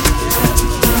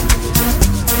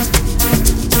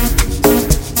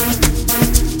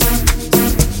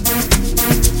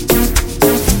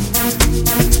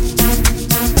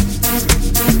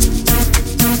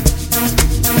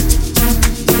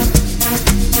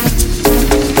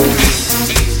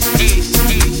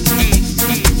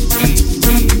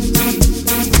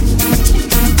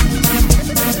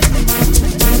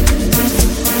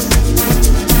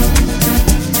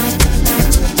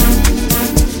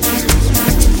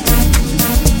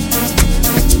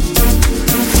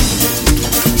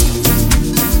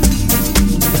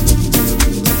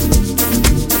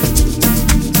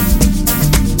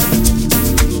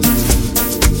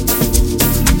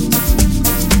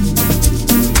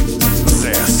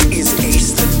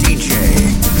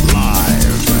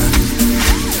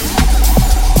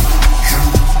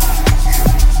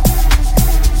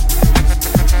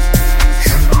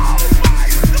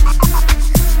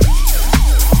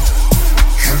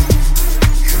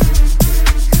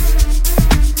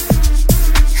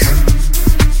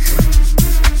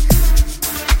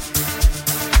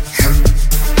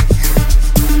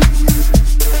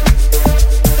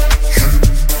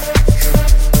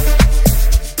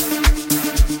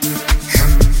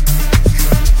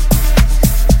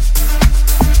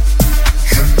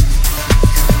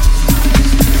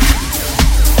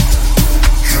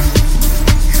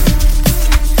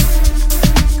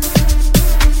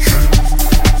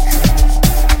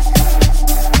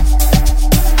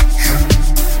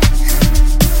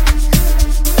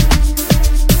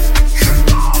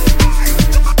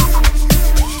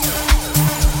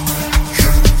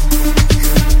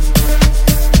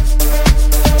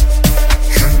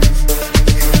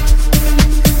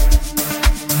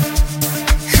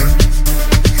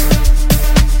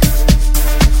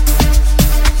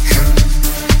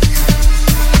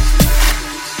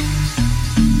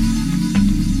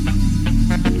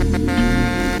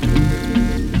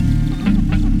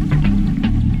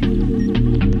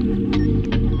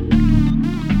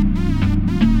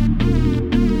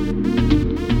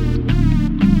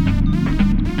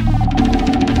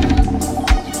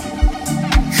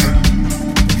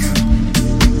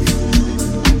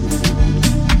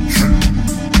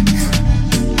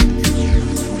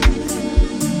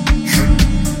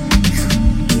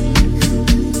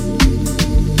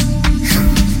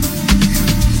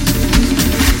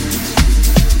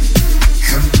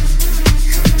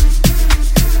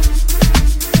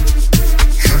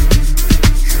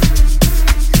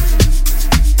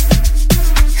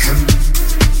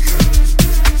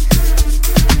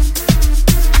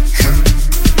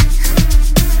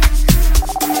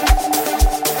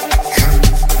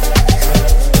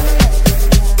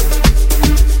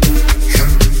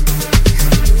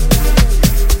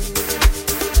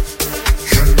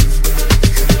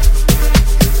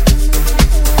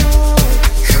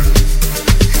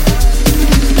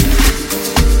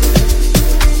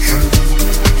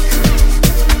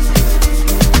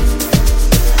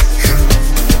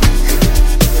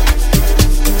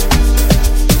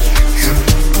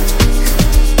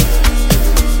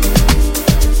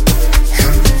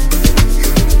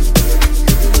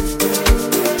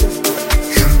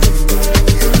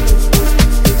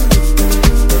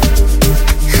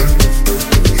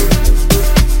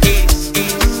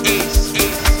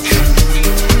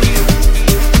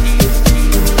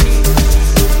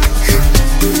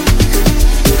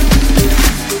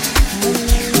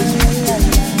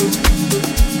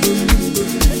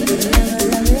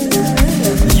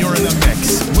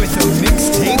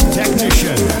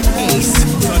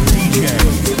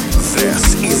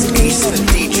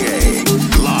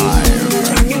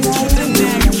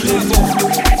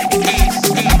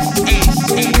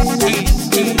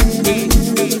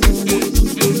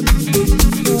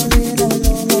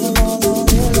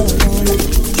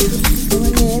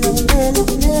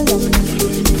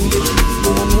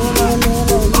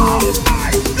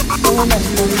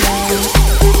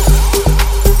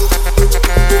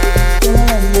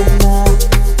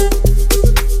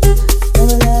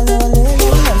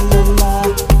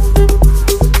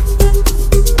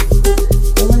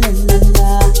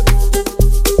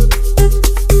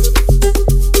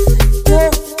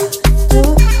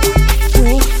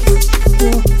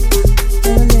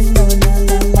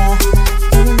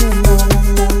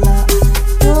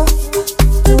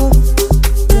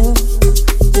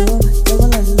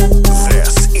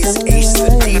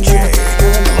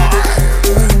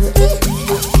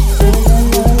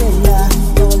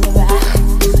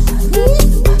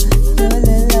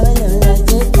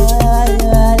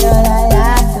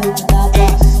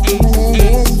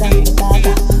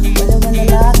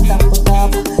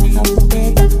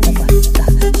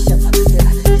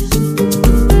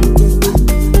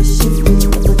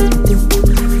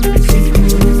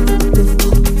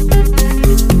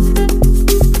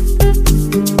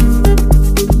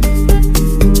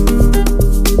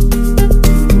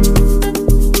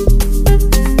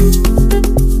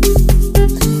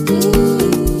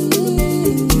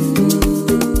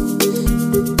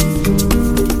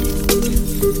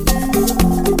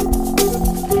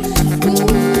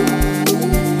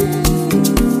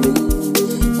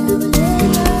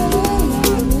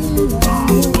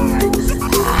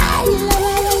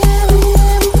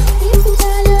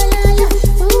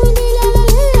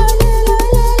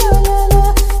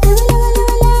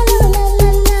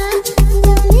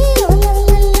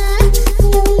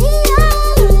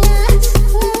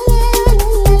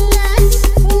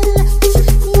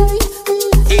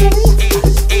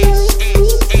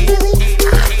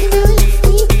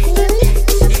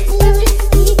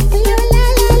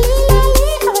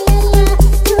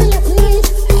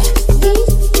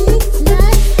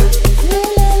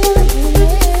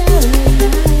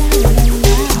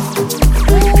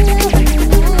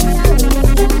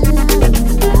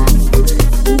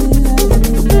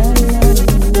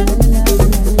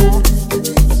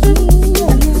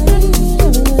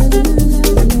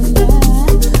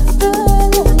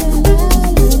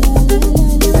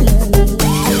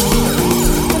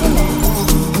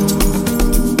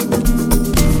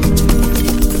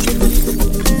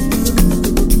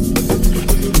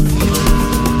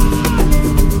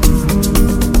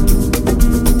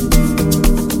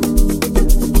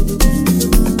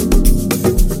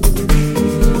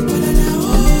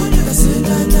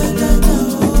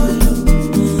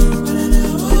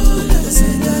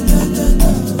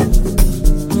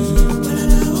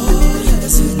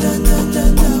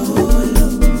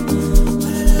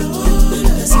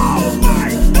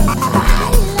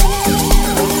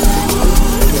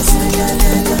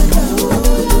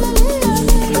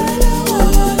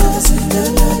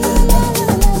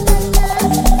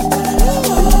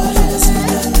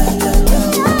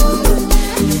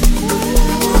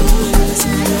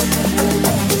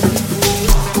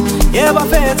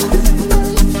 bafethu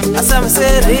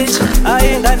asamserich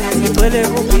ayingane zigcwele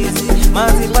kubhizi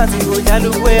maziphathi kodlala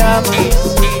ukwehamba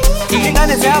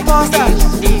ingane ziyaposta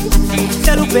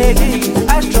hlala ubheki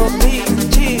astrobi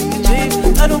chief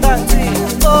alunganzi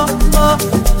oh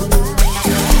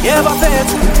yeah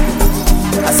bafethu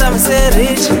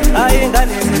asamserich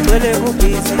ayingane zigcwele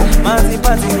kubhizi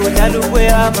maziphathi kodlala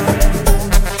ukwehamba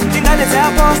ingane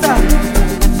ziyaposta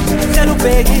hlala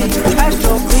ubheki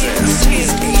astrobi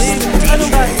chief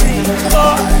alunganzi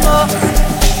oh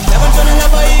yabantwana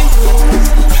labayingozi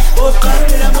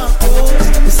oqaphela amakhosi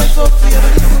umsefofi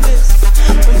yabahlukumezi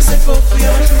umsefofi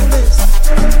yabahlukumezi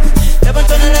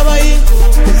yabantwana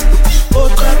labayingozi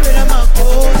oqaphela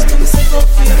amakhosi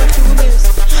umsefofi yabahlukumezi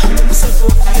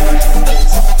umsefofi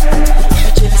yabahlukumezi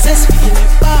batshela sesifikile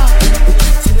pa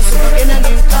sine sobangena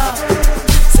ngenkaba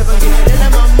sabangenelela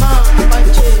mama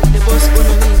batshele bosi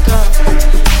bona ngenkaba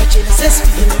batshela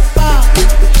sesifikile pa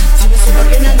sine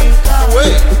sobangena ngenkaba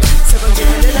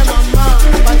sabangenelela mama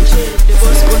batshele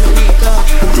bosi bona ngenkaba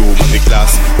duma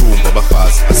ngeklasi kumba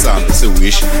abafazi asambe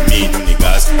sewish mina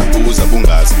unikazi uza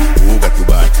bungazi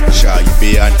ukadubani shaya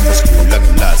ibeyani sasikula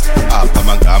ngemlazi apha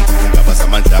amangama ungaba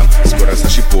zamandlama skora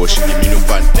sashiboshi ngimina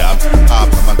ufandam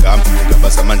apha amangama ungaba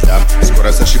zamandlama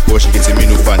skora sashiboshi ngithi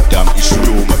mina ufandam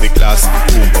ishuluma beklasi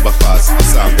kumba abafazi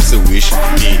asambe sewish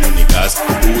mina unikazi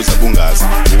uza bungazi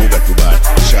ukadubani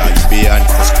shaya ibeyani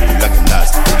sasikula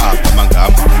ngemlazi apha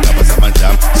amangama ungaba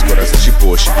zamandlama skora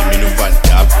sashiboshi ngimina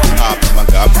ufandam apha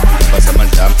amangama ungaba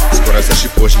zamandlama skora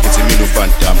sashiboshi ngithi mina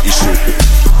ufandam ishuluma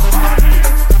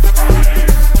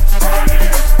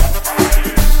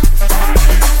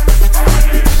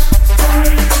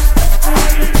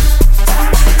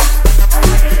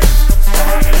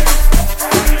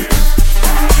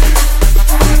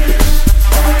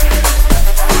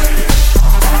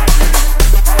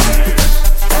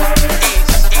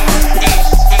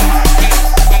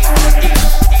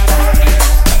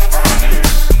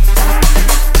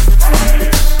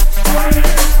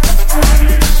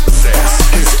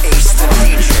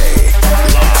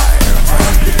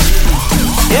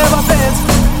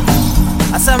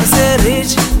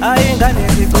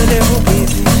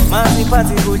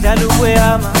phansi kudlala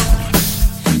ukweyama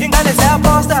ingane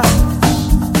ziyaposta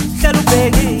hlala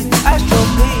ubhekile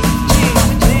ashobhile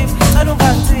jip cela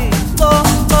ungangithi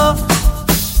co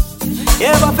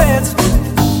yebo mfethu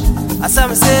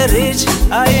asami se-rich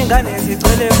ayingane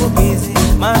zigcwele kubhizi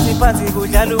manje phansi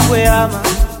kudlala ukweyama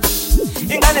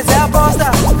ingane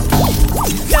ziyaposta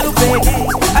hlala ubhekile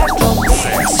ashobhile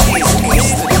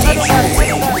cela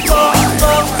ungangithi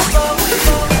co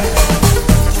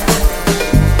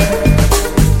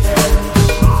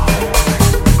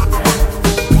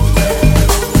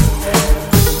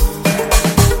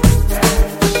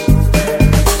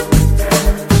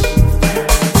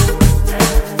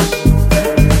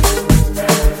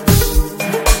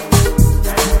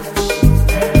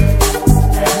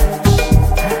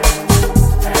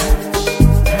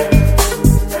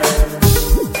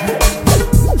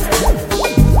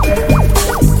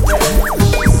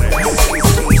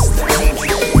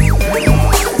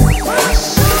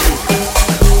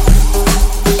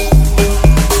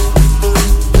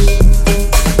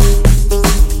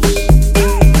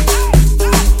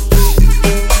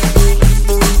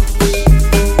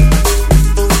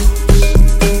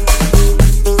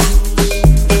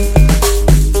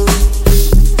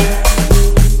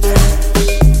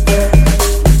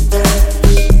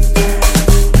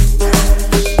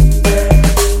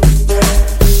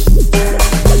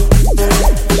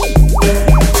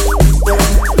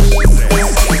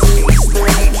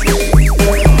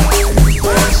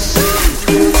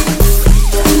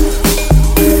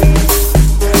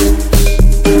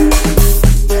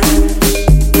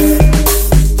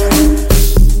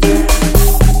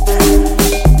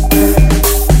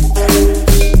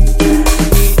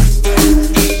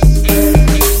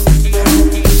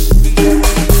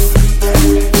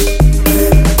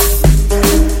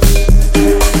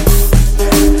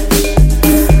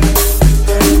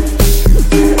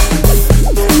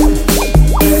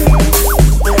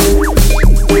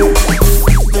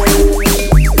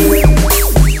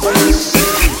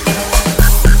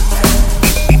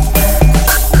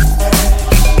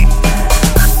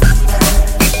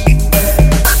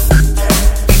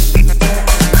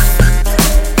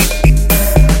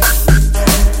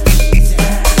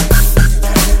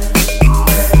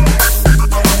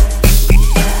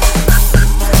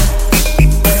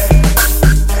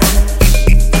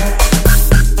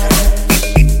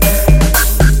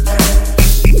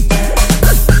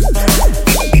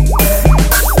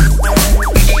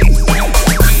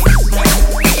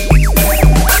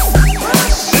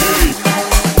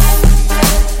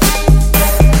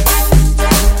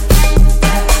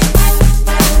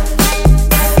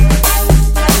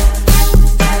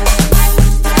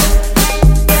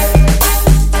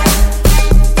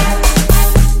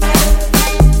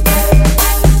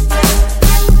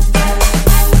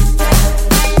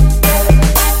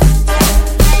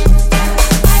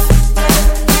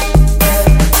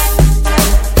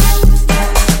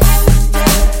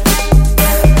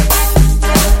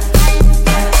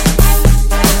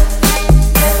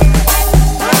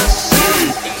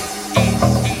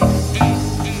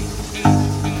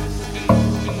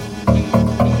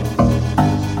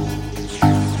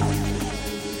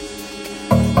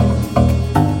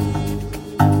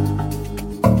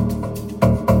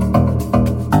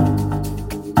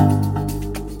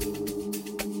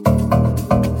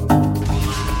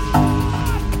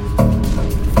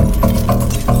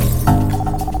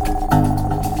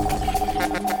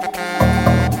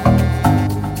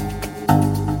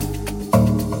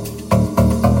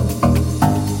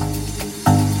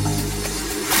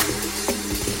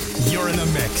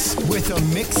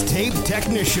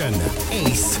Technician,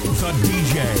 Ace the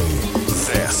DJ.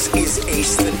 This is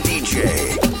Ace the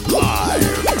DJ, live.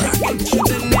 To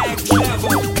the next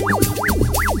level.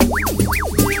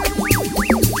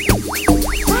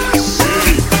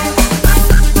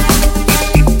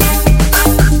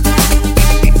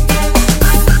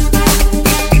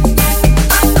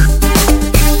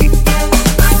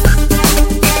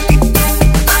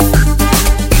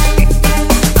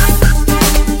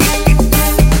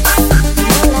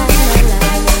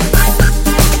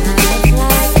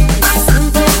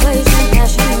 Simple equation,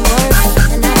 passion and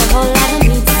work, and not a whole lot of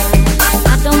me time.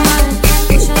 I don't mind.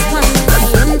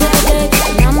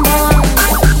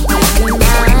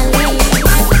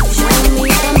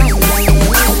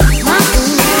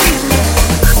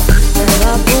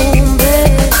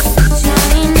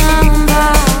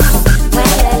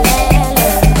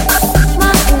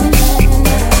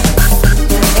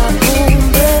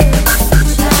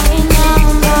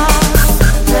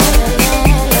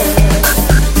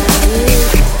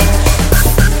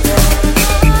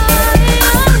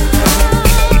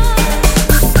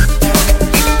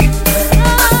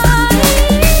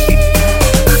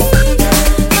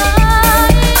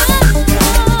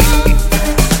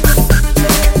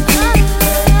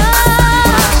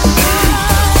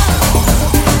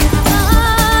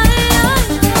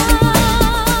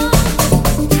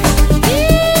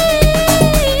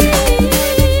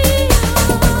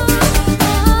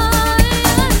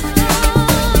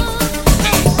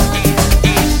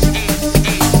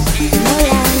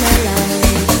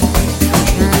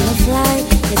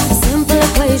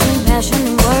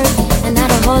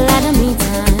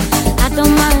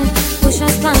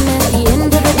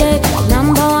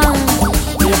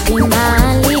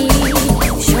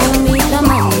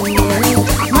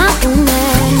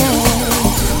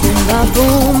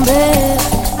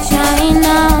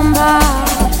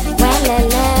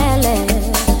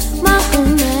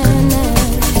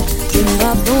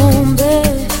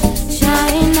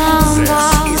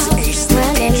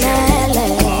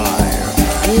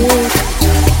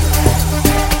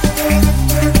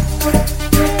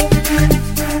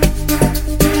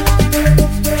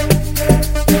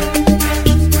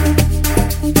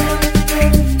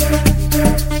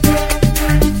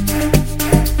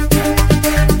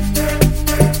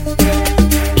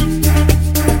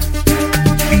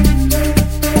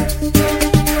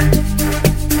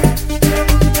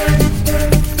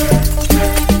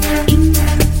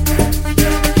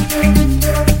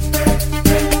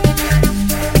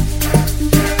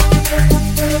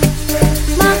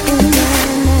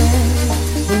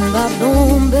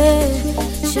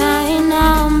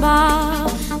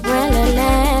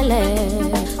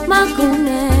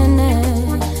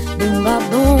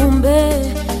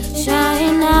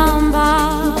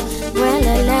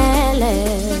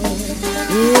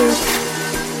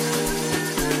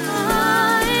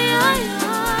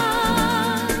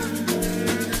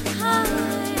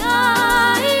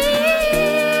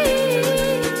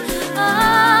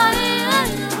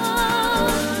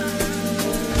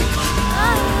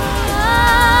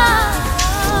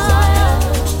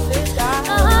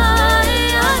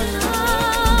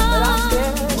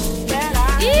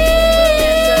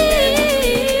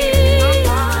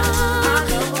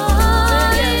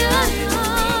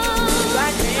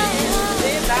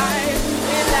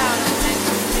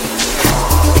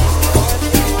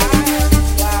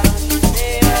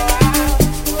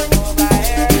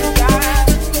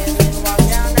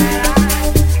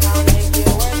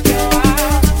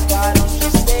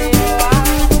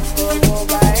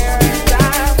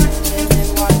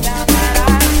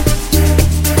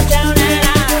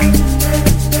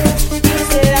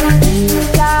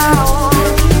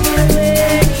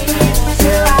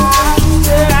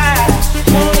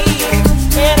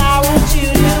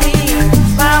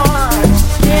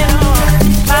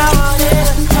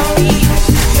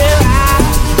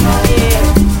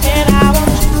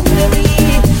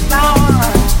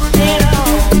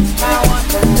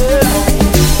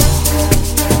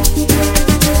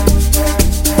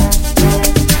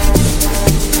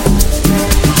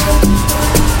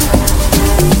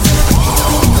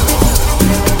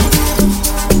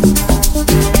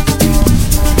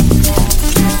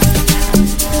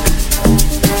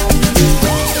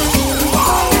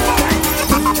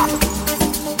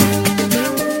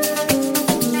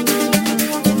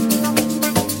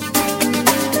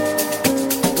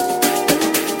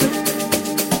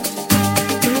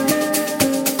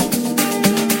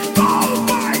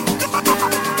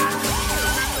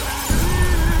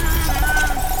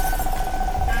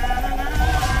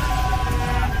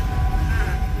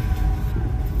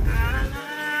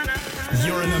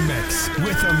 You're in the mix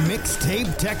with a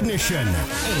mixtape technician,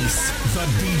 Ace the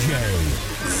DJ.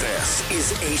 This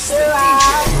is Ace the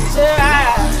DJ. Sir,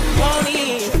 I want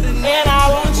you, and I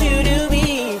want you to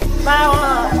be my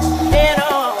one and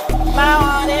all, my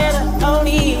one and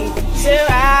only. Sir,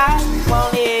 I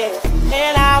want it,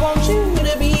 and I want you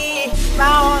to be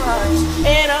my one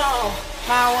and all,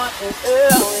 my one and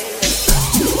only.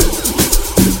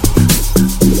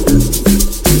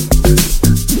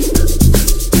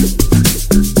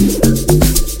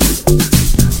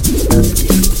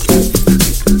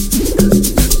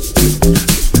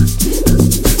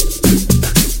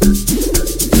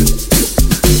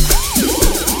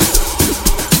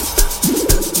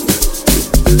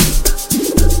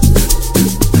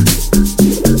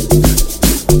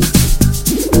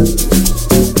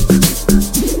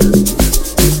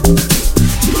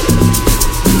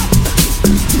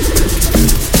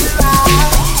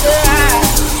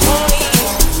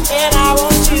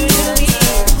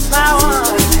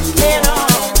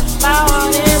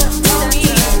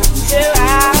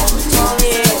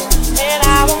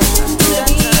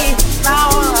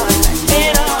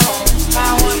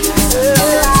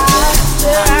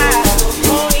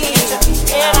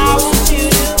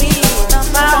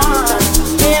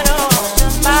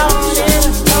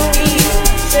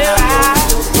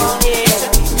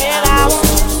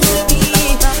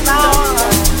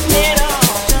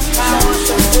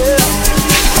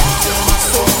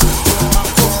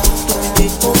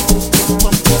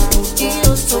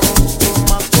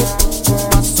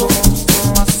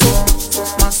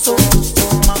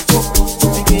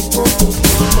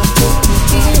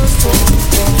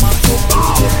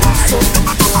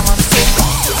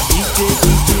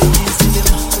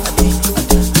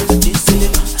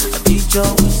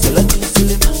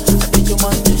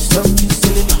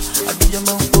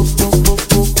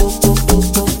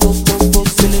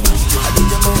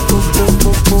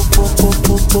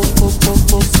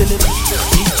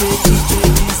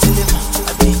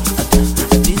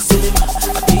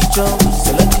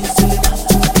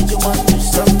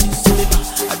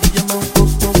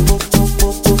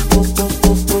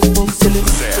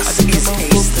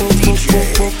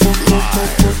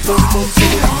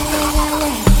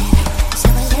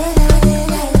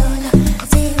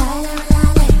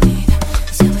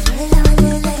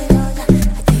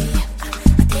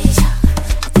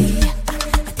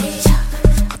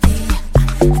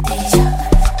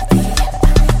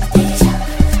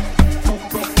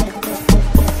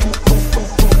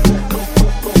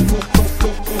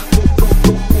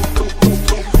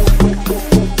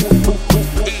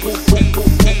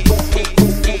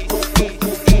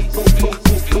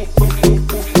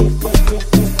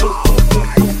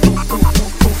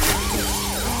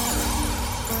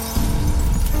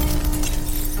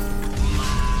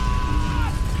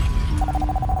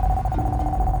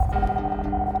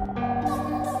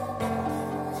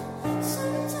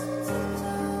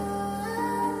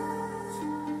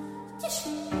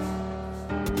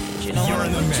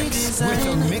 in the mix with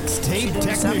a mixtape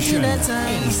technician,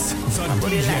 Ace the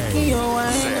DJ.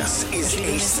 This is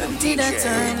Ace the DJ.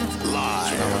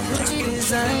 Live.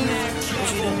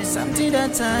 She do me something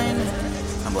that time.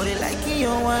 My body like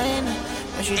your wine.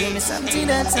 She do me something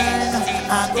that time.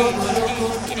 I go loco,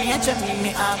 give me a chop,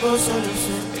 I go solo.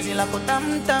 Is it like a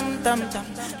tam tam tam tam?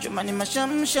 Jumani ma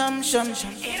sham sham sham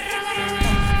sham.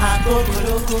 I go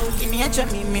loco, give me a chop,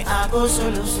 I go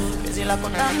solo. Is it like a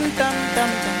tam tam tam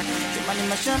tam? Jumani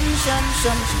ma sham sham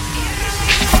sham sham.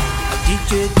 DJ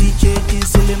din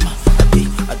selema,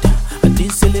 din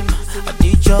selema,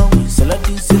 DJ win, sala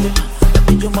din selema,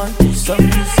 DJ man din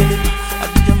selema,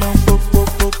 DJ man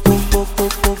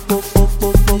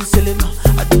din selema,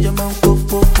 DJ man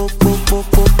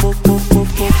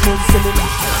selema,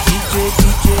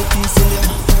 DJ din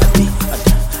selema,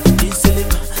 din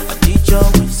selema, DJ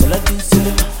win, sala din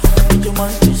selema, DJ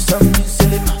man din selema, DJ man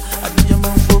selema, DJ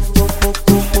man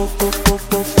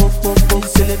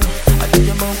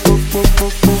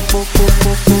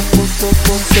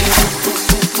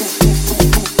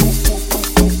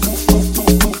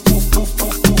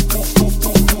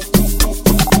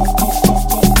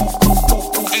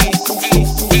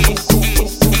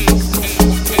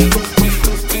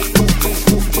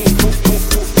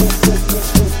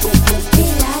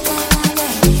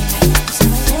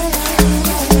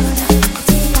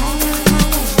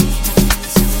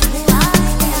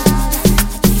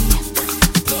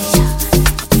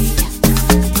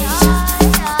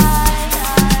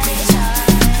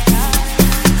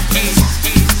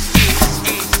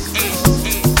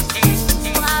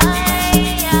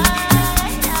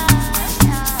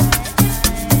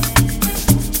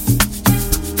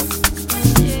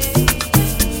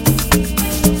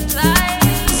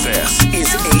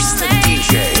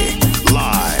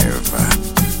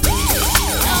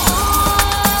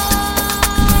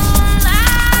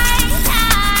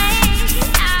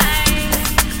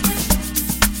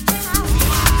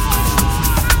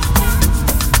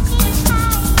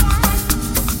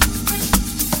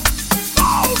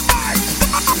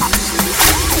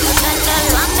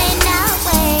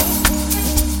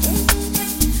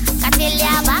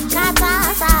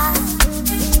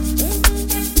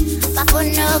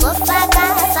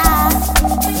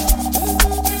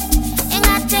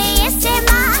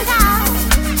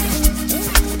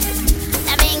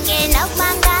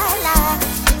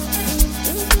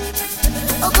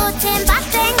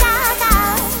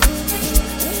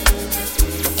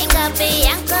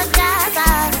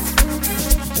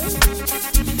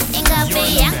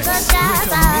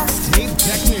Mixtape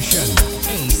technician,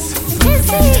 Ace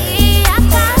the DJ.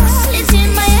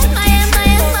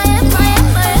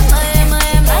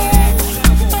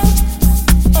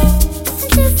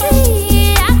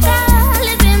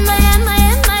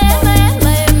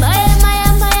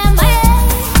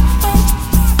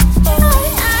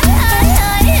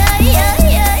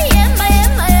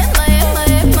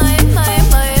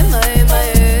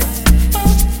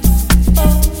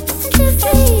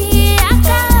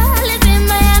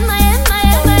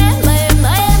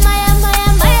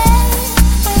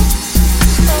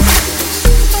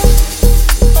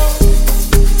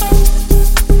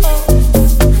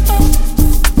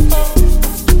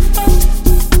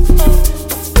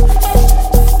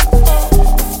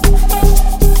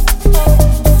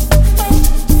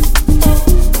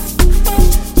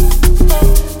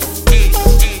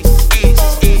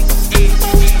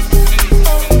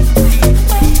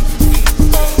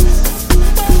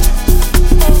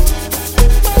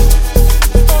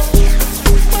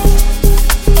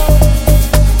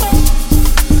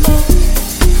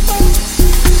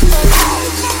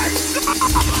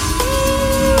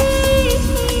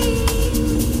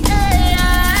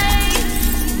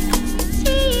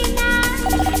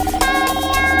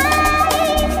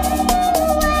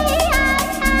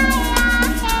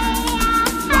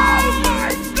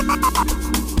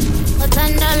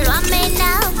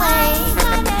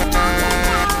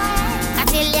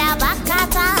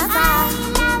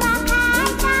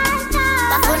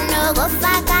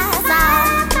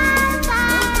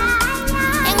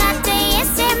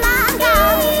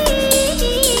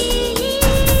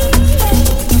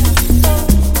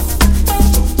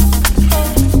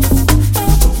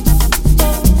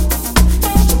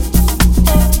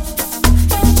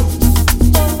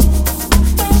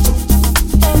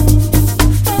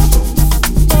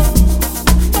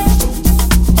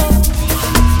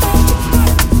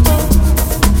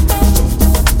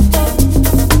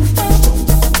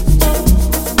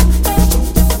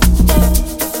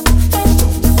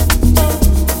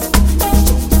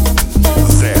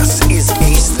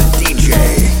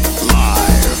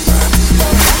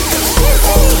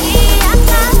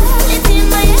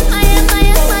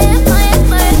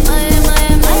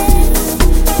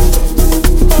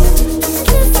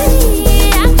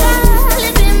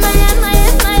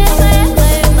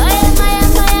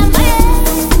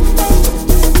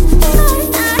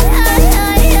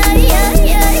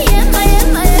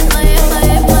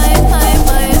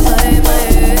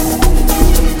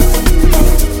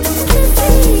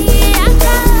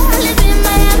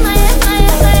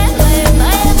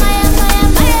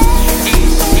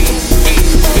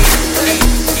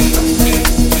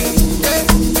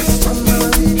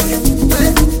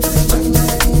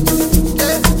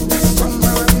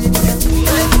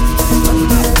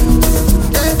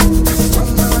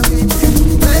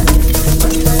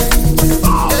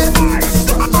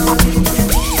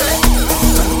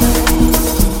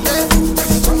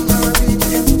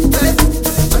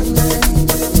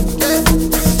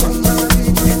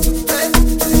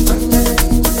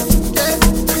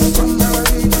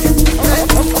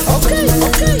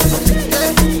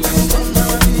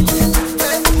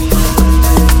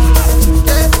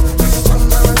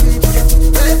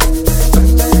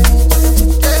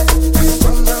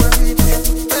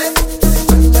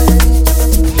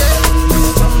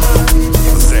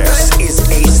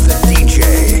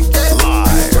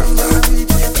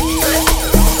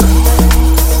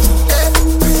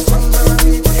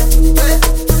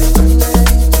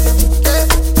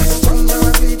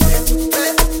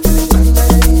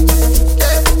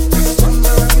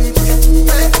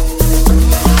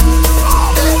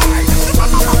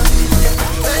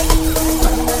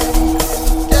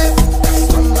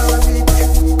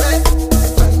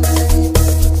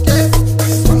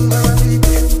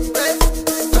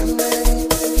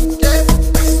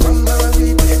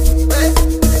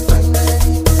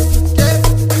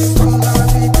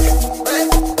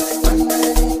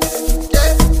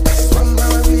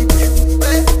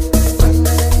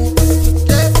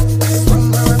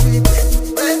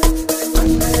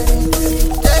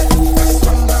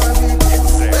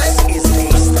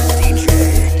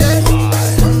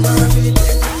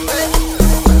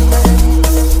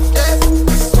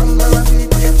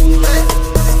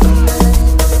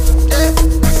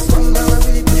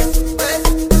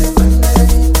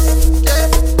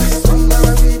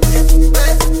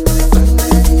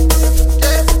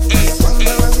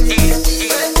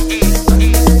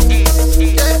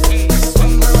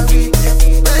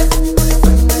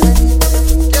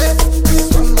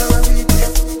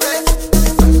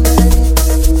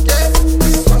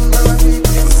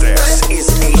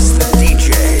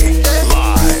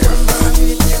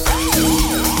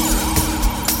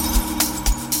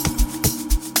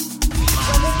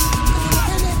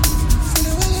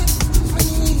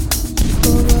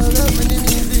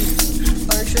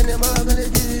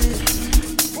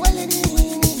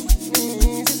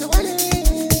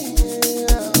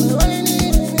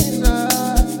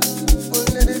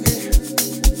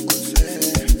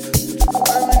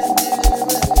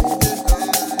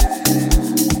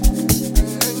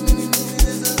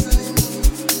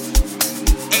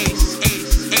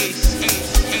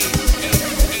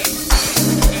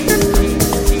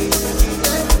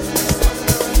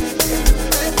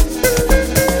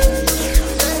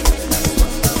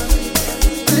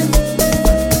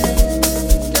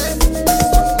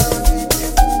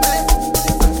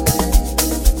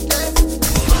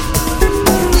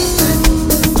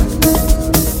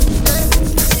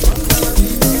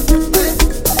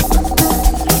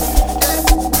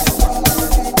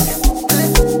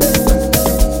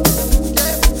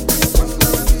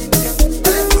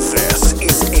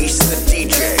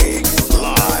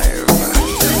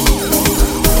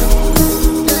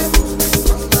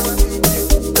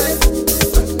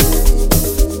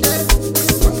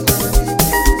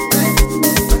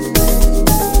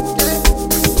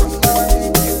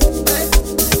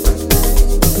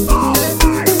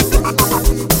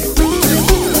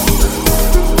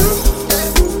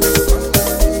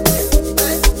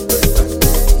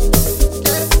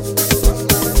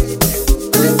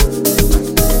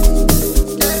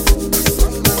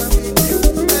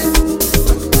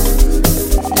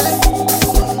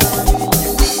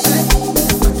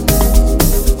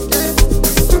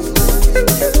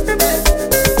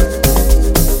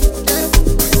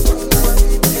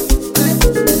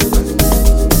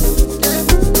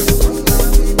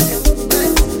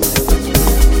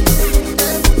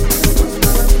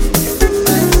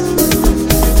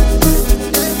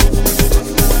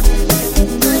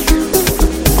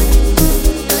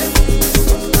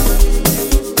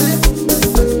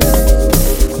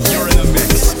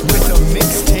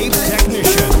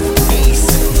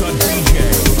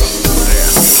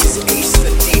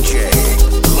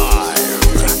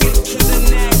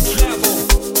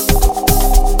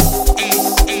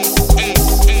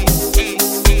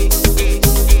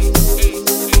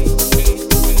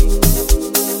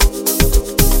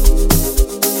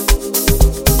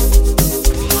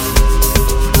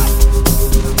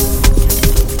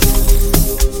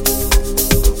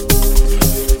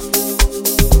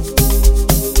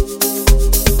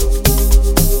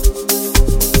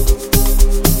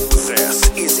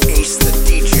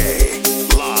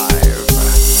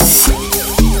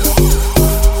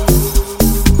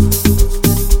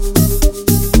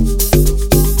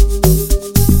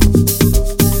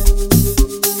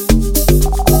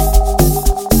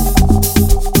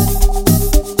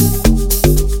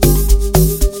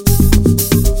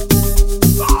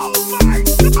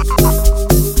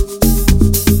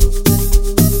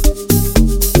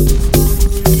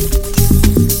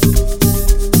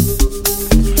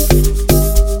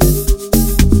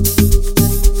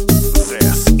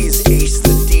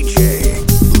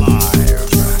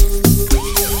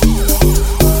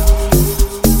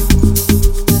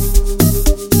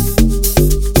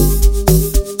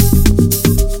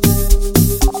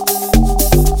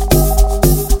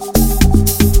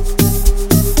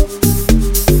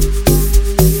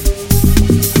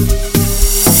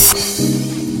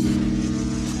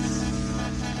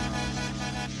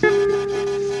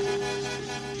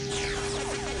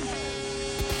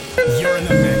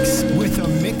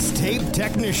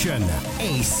 technician,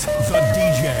 Ace the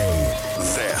DJ.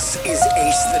 This is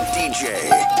Ace the DJ,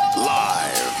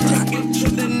 live. Take it to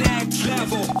the next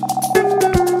level.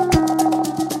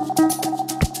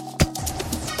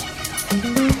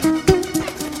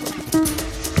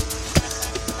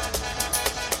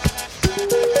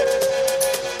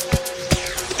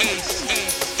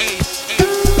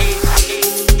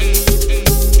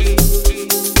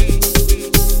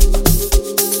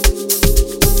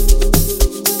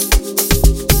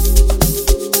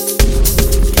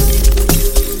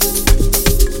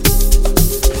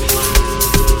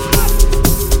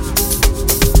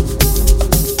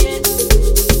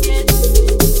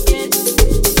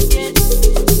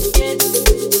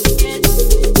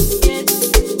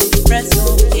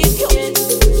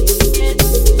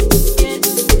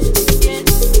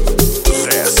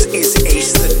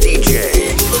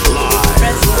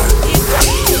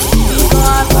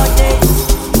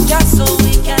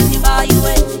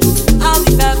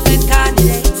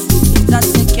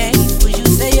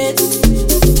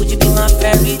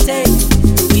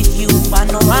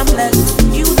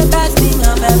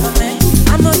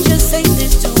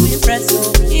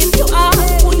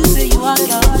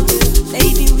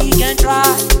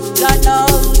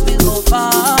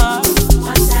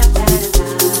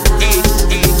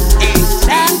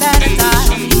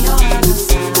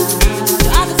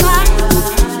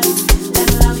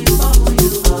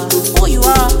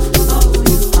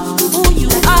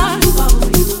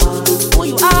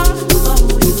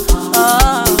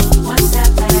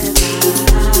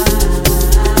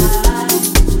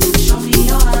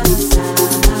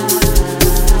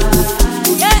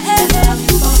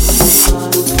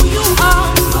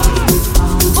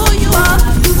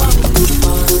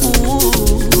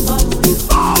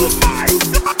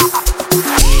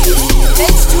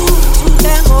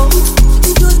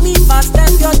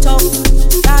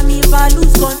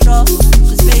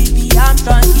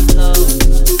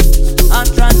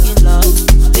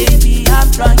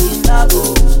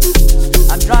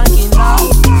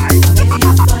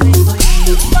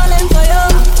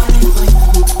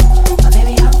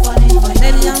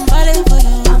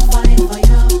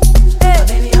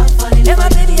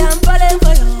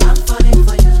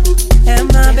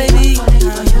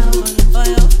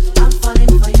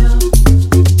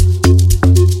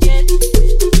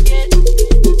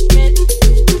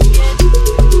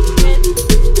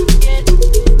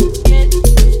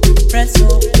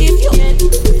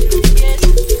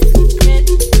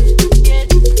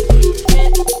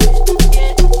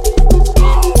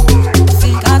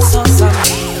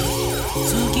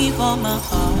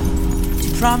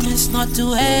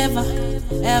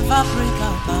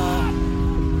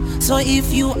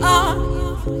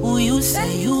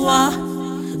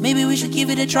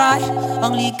 Try,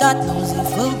 only God knows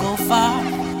if we'll go far.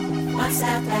 One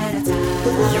step at a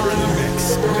time. You're in the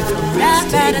mix with the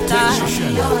mixtape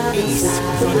technician, Ace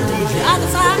the DJ. Other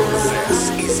side. This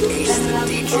is Ace the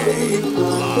DJ,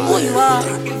 live. Who you are?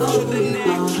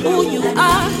 Who you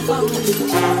are?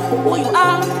 Who you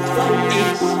are?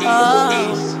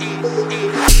 Oh.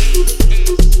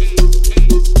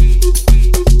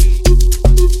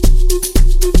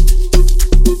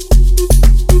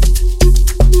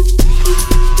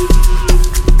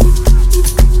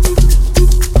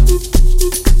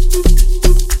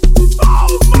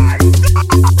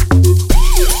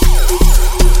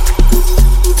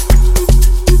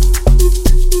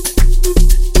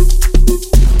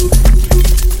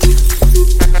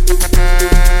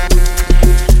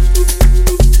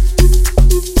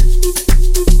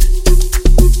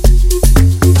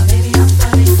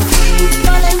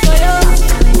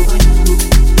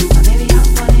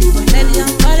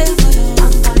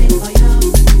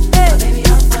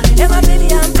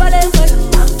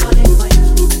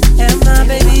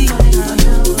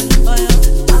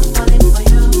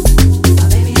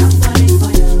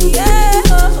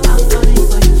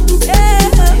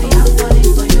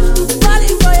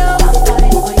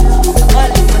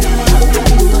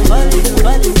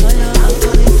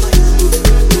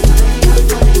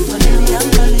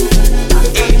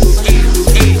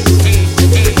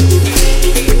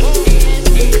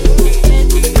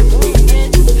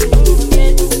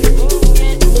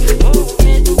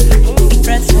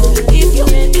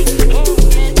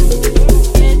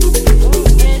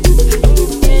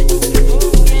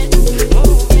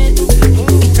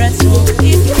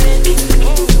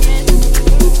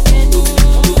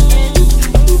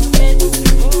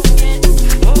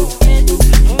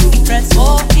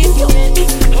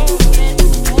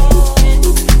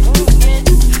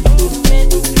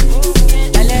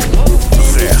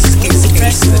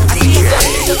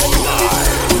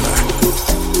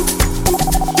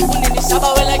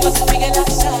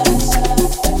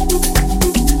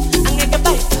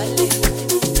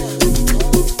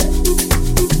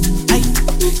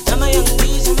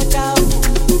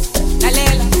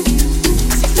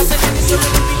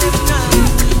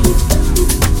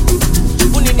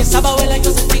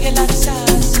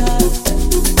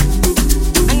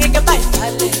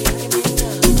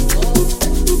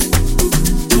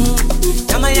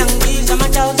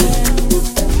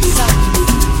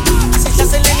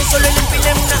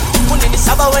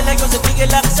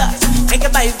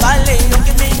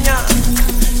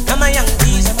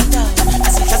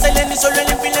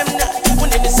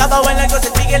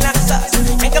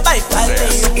 life.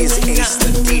 This is Ace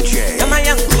the DJ. You're my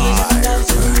young live.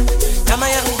 You're my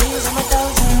young bees, I'm a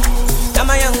thousand. You're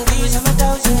my young bees, I'm a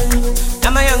thousand.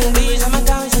 You're my young bees, I'm a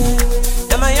thousand.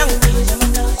 You're my young bees, I'm a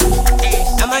thousand.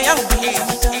 You're my young bees,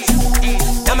 I'm a thousand.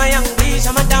 You're my young bees,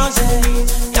 I'm a thousand.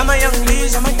 You're my young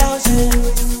bees, I'm a thousand.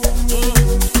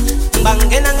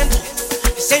 Bangenangan,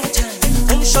 same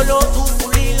time. Solo tu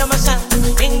kulila masan.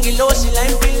 Ingilosi la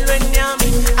impilo enyami.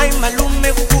 Ay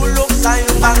malume kukulo sayo.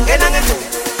 Bangenangan,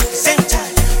 same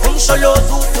time. Solo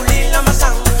tu kulila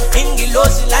masan.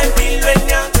 Ingilosi la impilo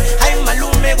enyami. Ay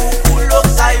malume kukulo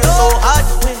sayo. So hard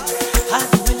to win, hard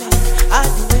to win, hard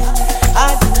to win,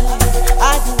 hard to win,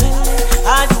 hard to win,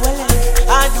 hard to win,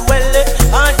 hard to win,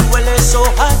 hard to win. So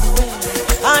hard to win,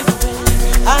 hard to win,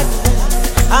 hard to win,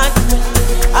 hard to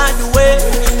win, hard to win,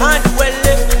 hard to win,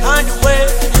 hard to win,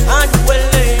 hard to win.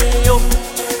 Yo.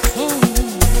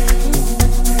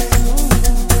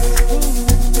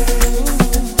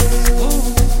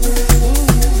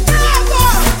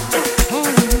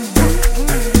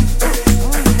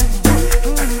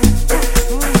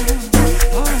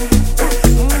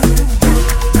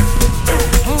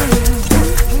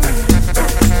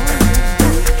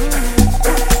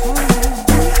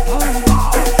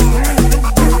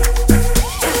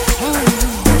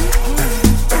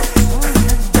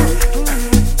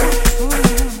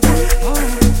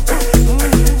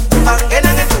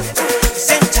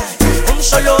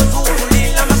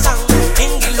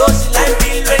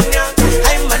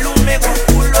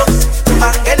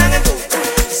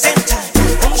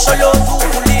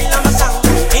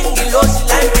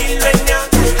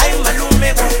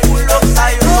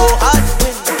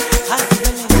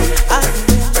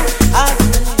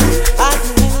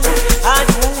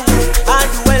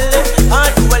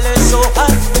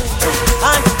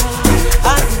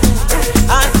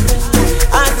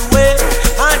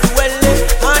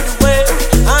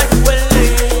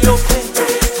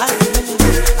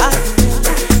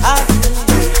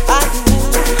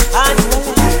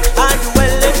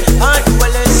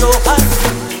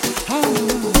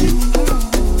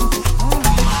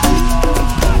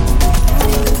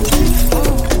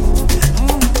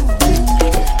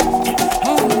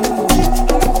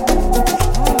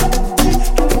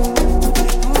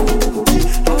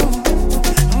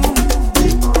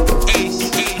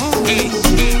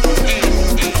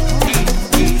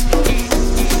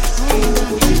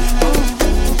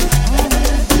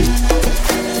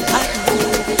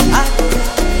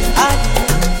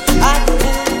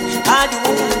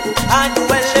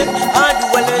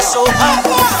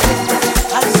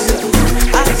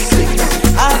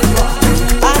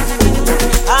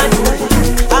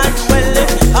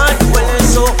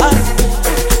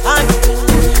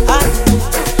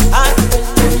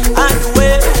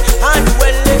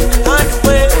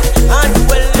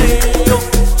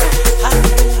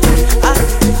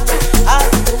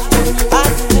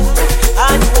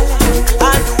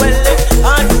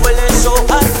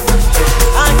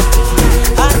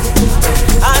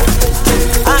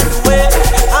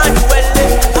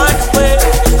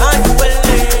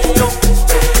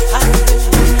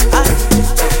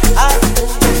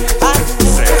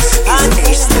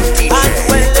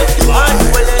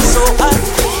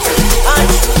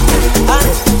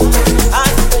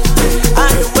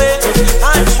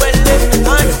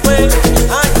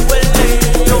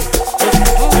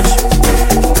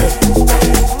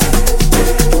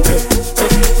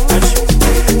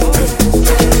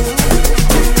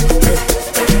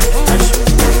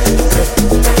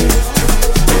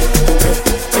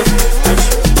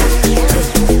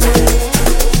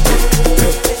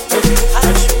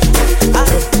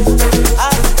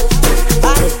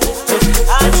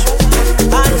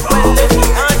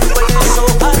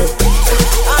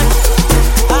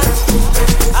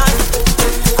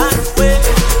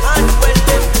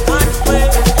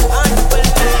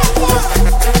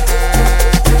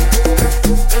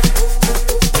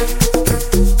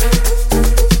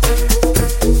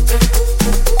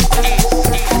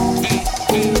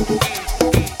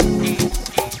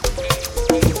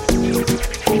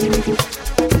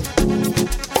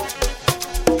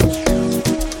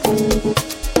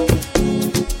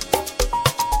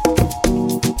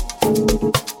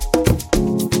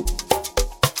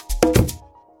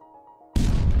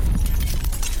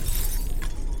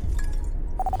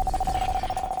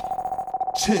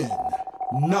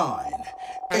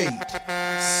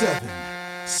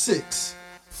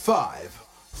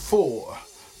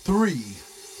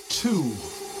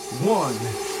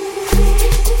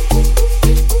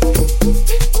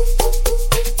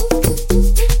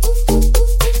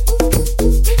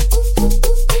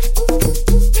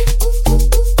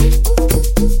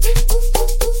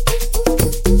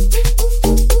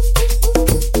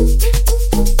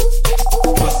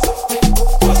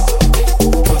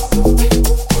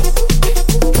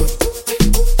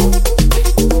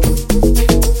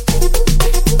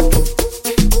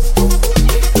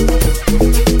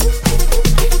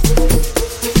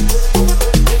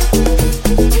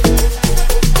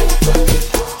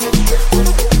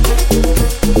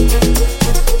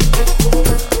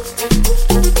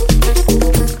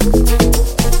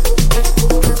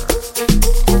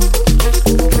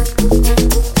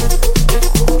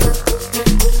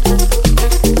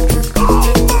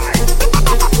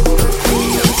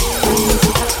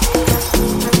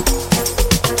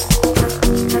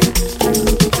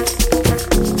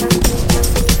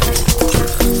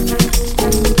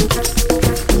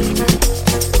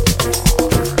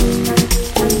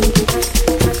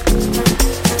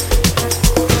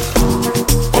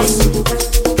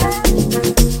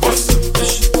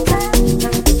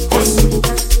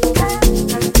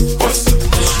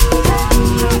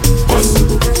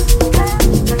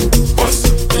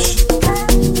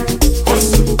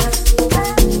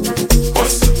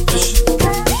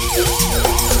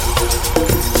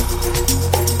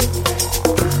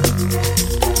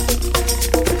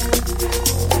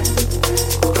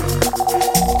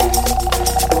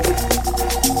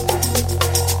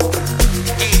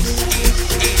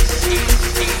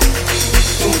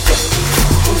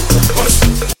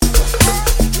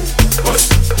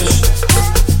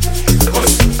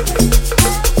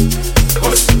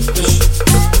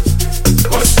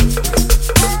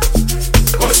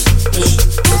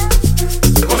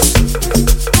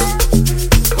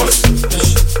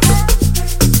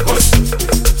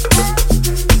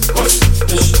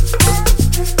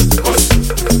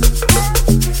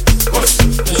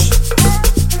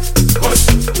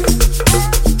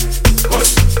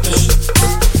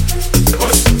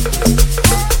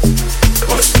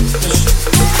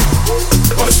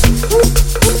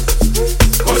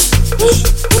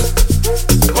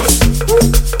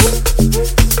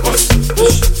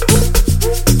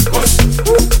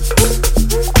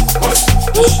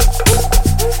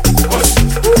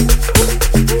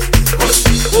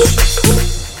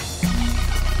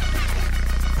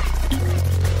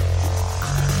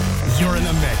 You're in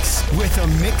a mix with a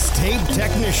mixtape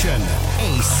technician,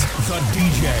 Ace the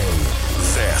DJ.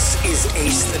 This is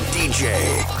Ace the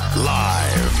DJ,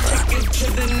 live. Take it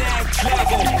to the next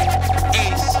level.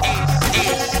 Ace,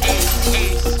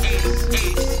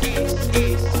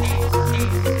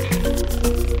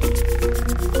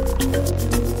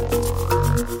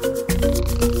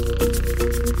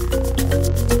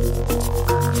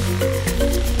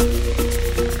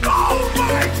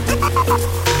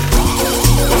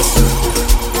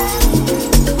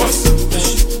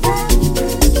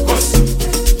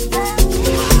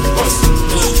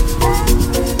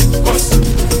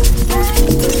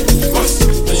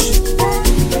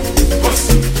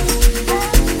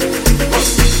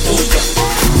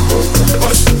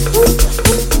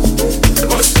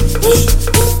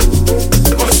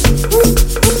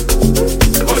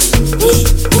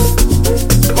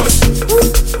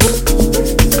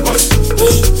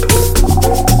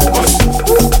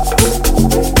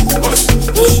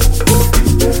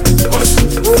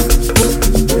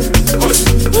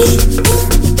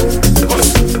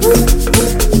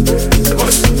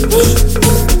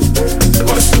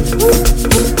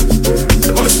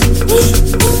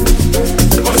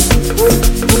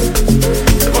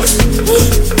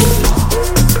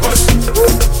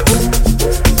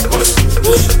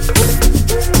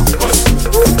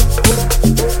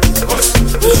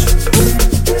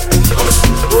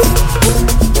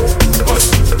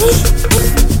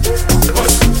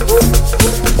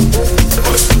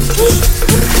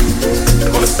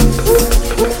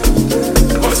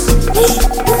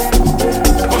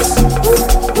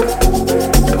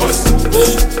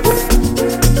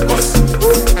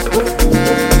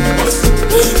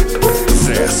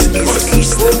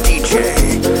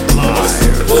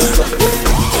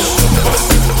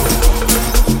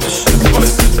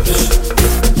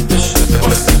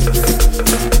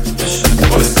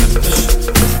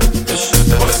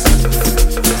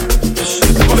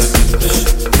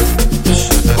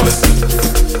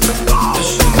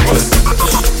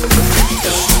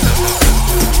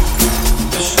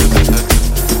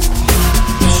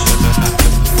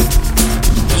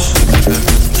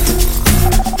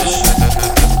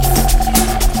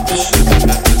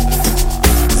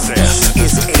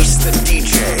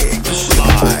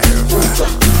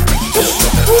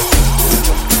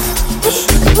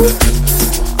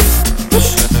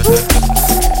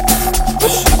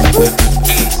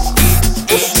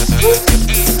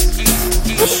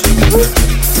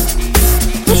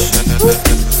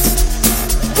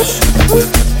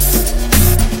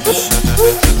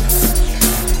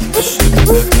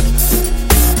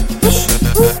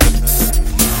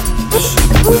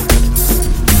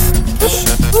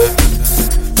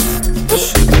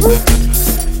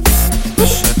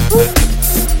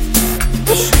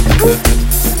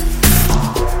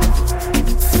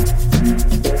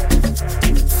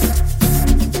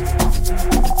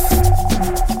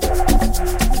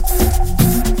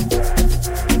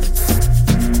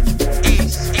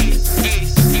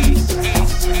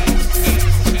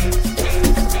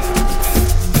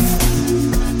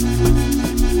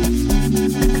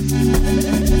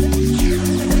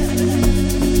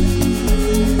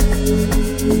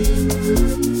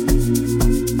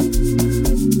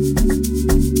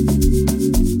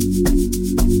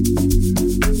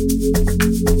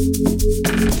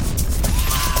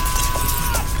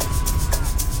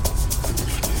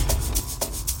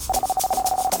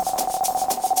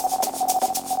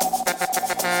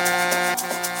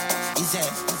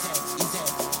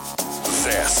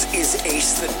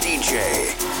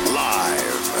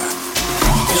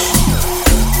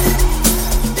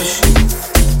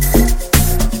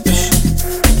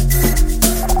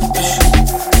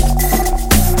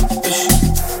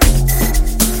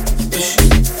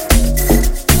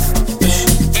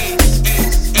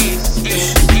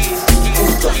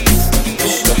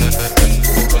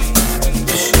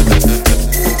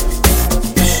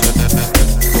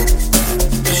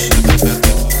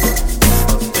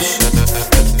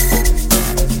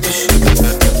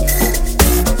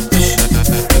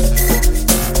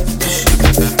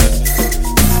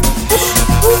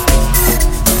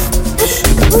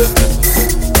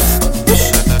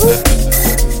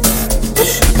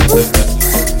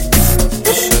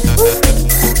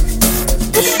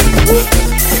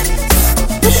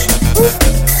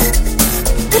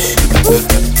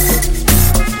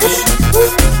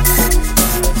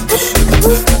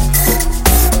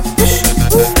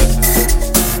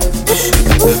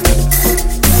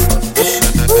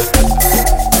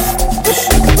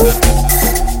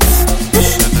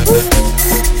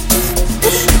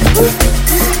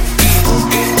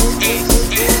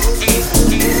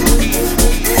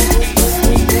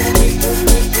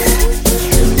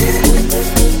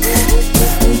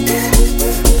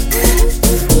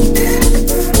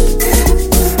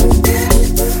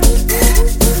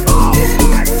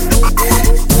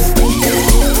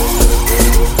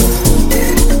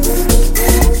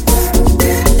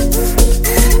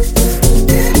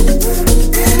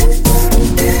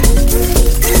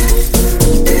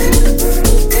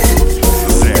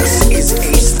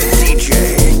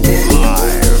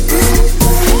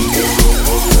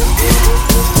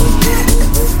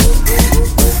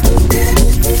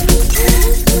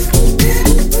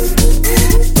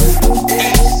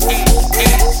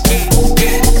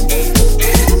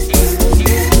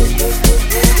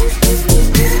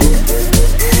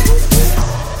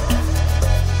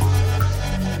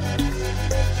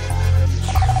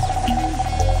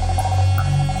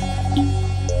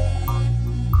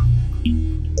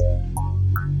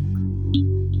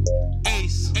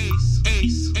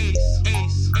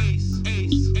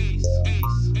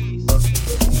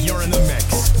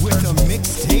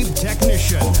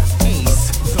 technician,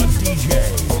 Ace the DJ.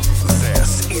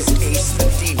 This is Ace the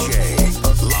DJ,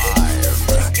 live.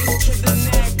 To the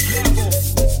next level.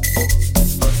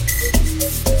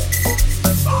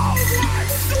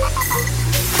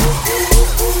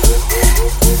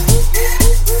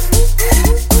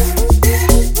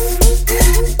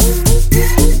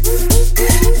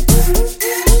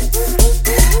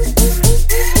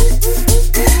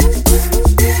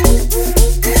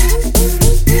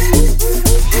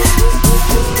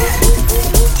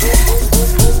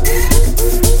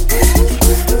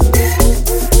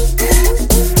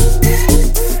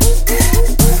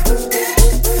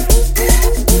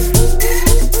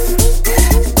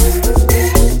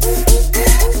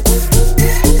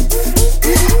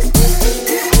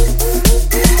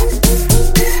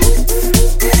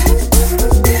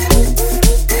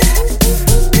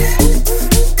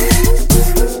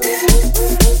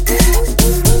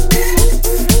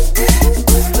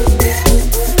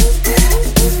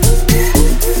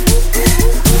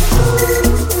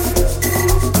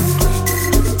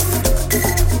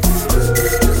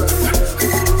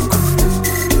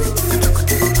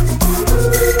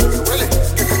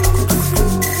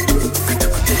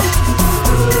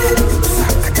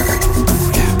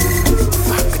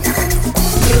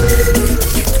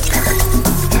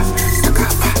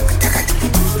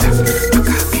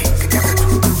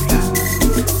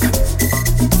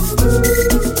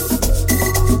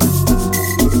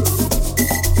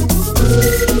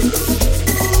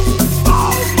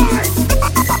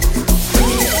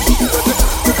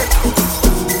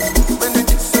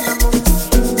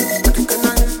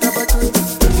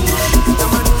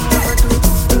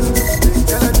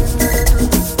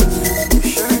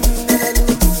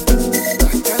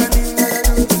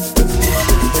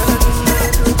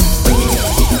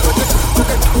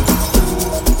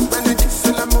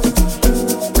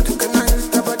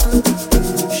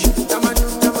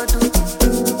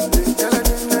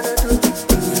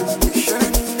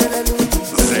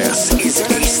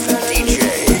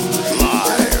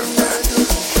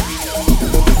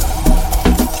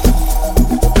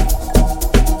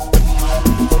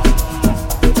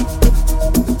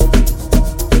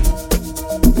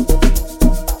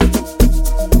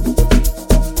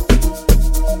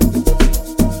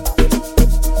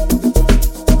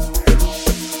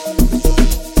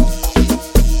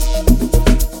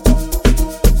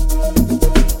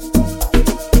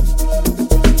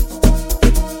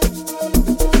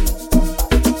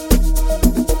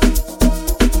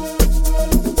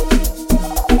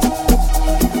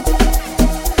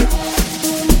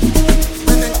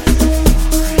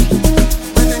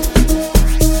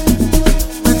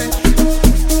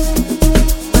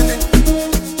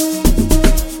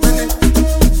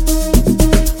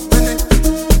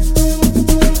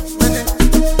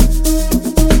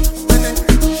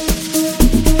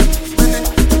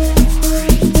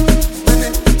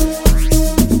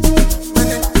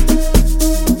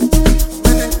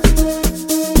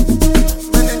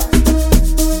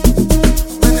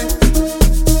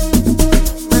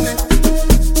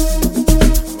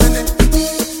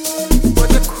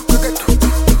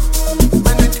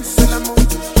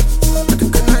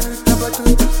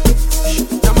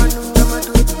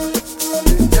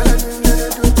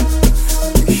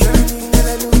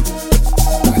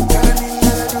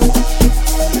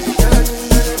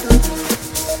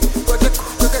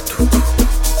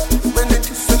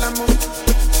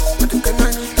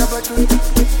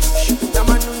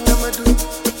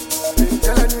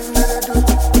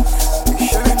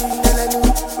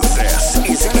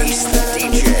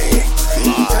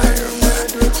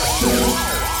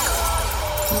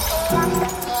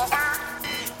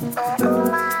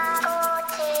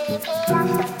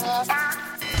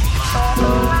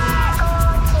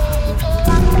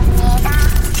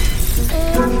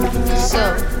 So,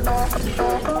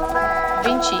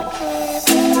 Vinci.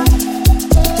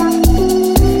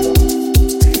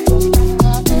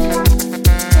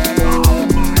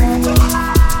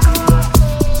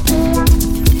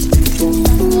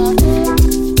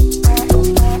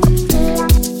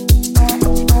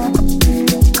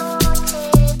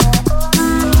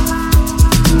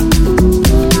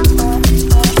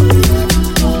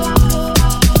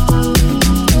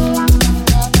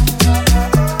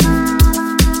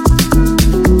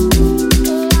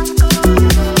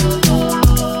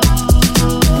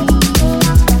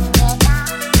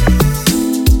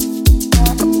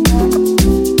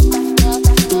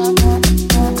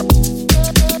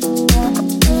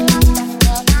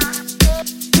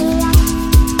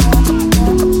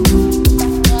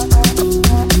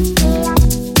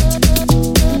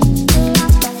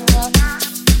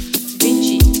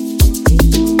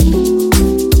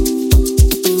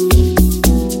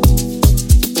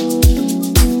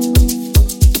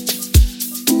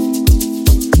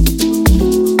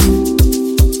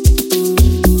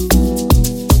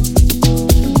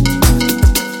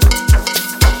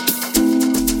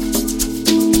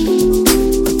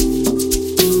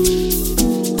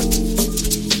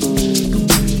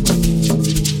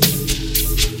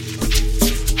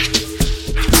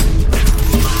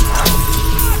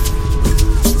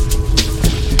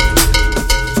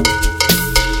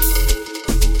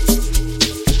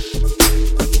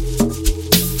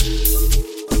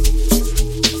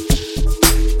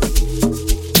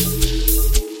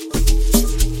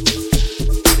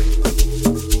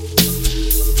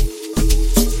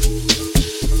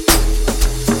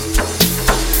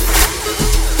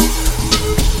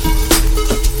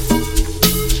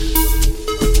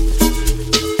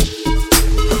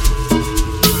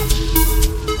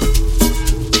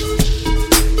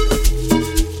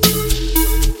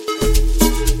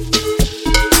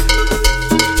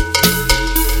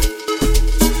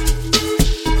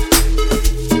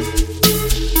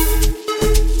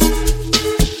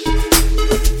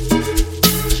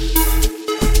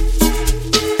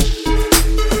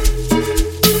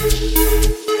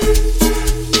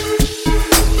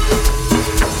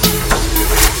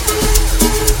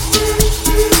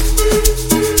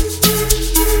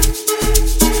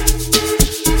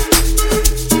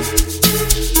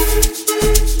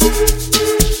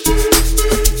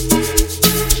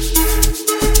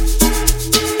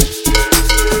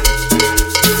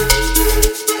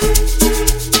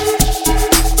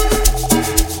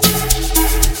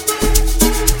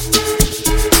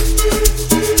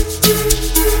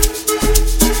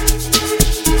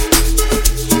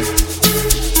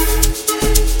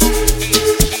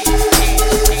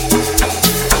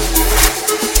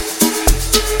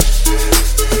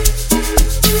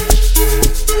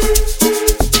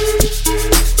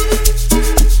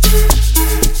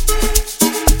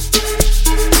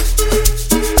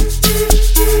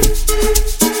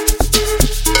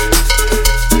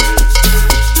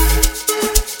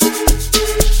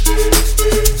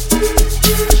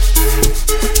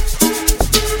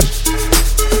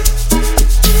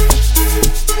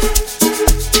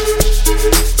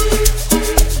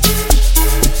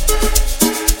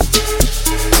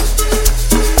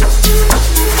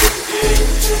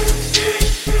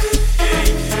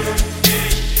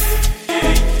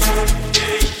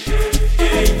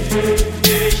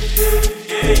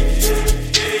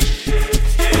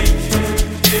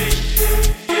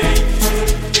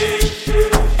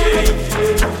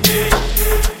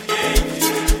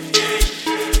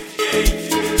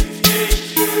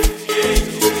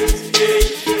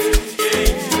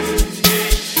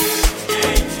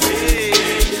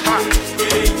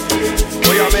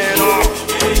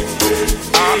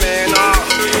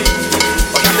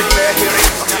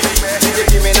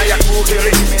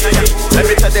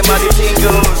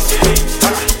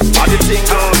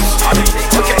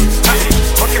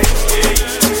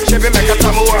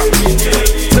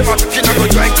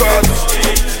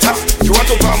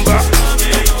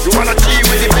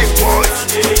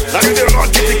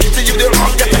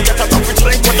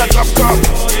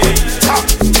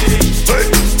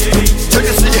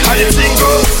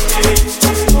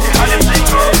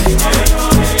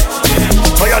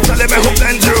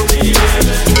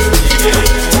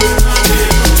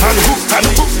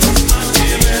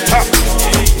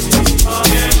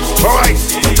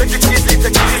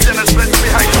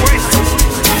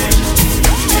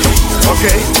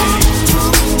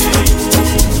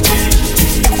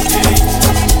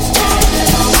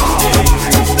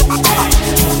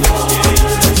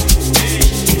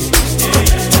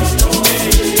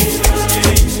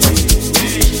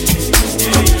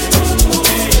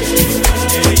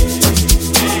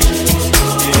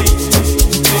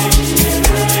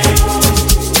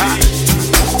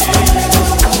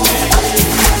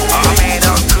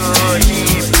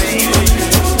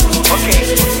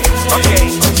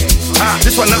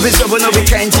 for no visa, but no we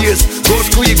can't use. Go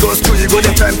school, you go the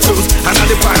time tools. And all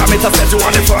the parameters that you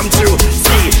want to form to.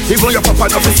 See, even your papa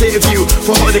not to save you.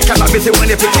 For all the cannabis when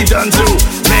you pick it done do.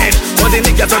 Man, all the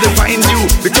niggas don't find you.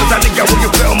 Because that nigga when you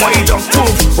play more, he don't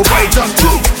prove. Oh boy, he don't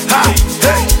prove. Ha,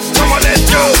 hey, come on, let's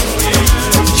go.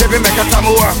 Chevy make a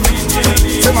tamuwa.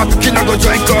 Say my cookie not go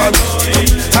join God.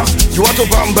 Ha, you want to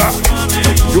bamba.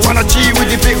 You wanna G with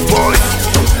the big boys.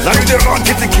 Now you the wrong,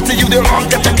 kitty, you the wrong.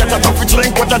 Get a coffee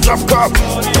drink with a drop cup.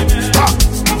 Ha,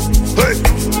 hey,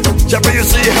 Chevy, you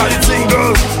see how the thing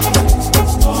goes.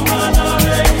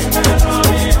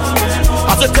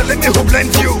 I said telling me who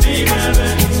blends you.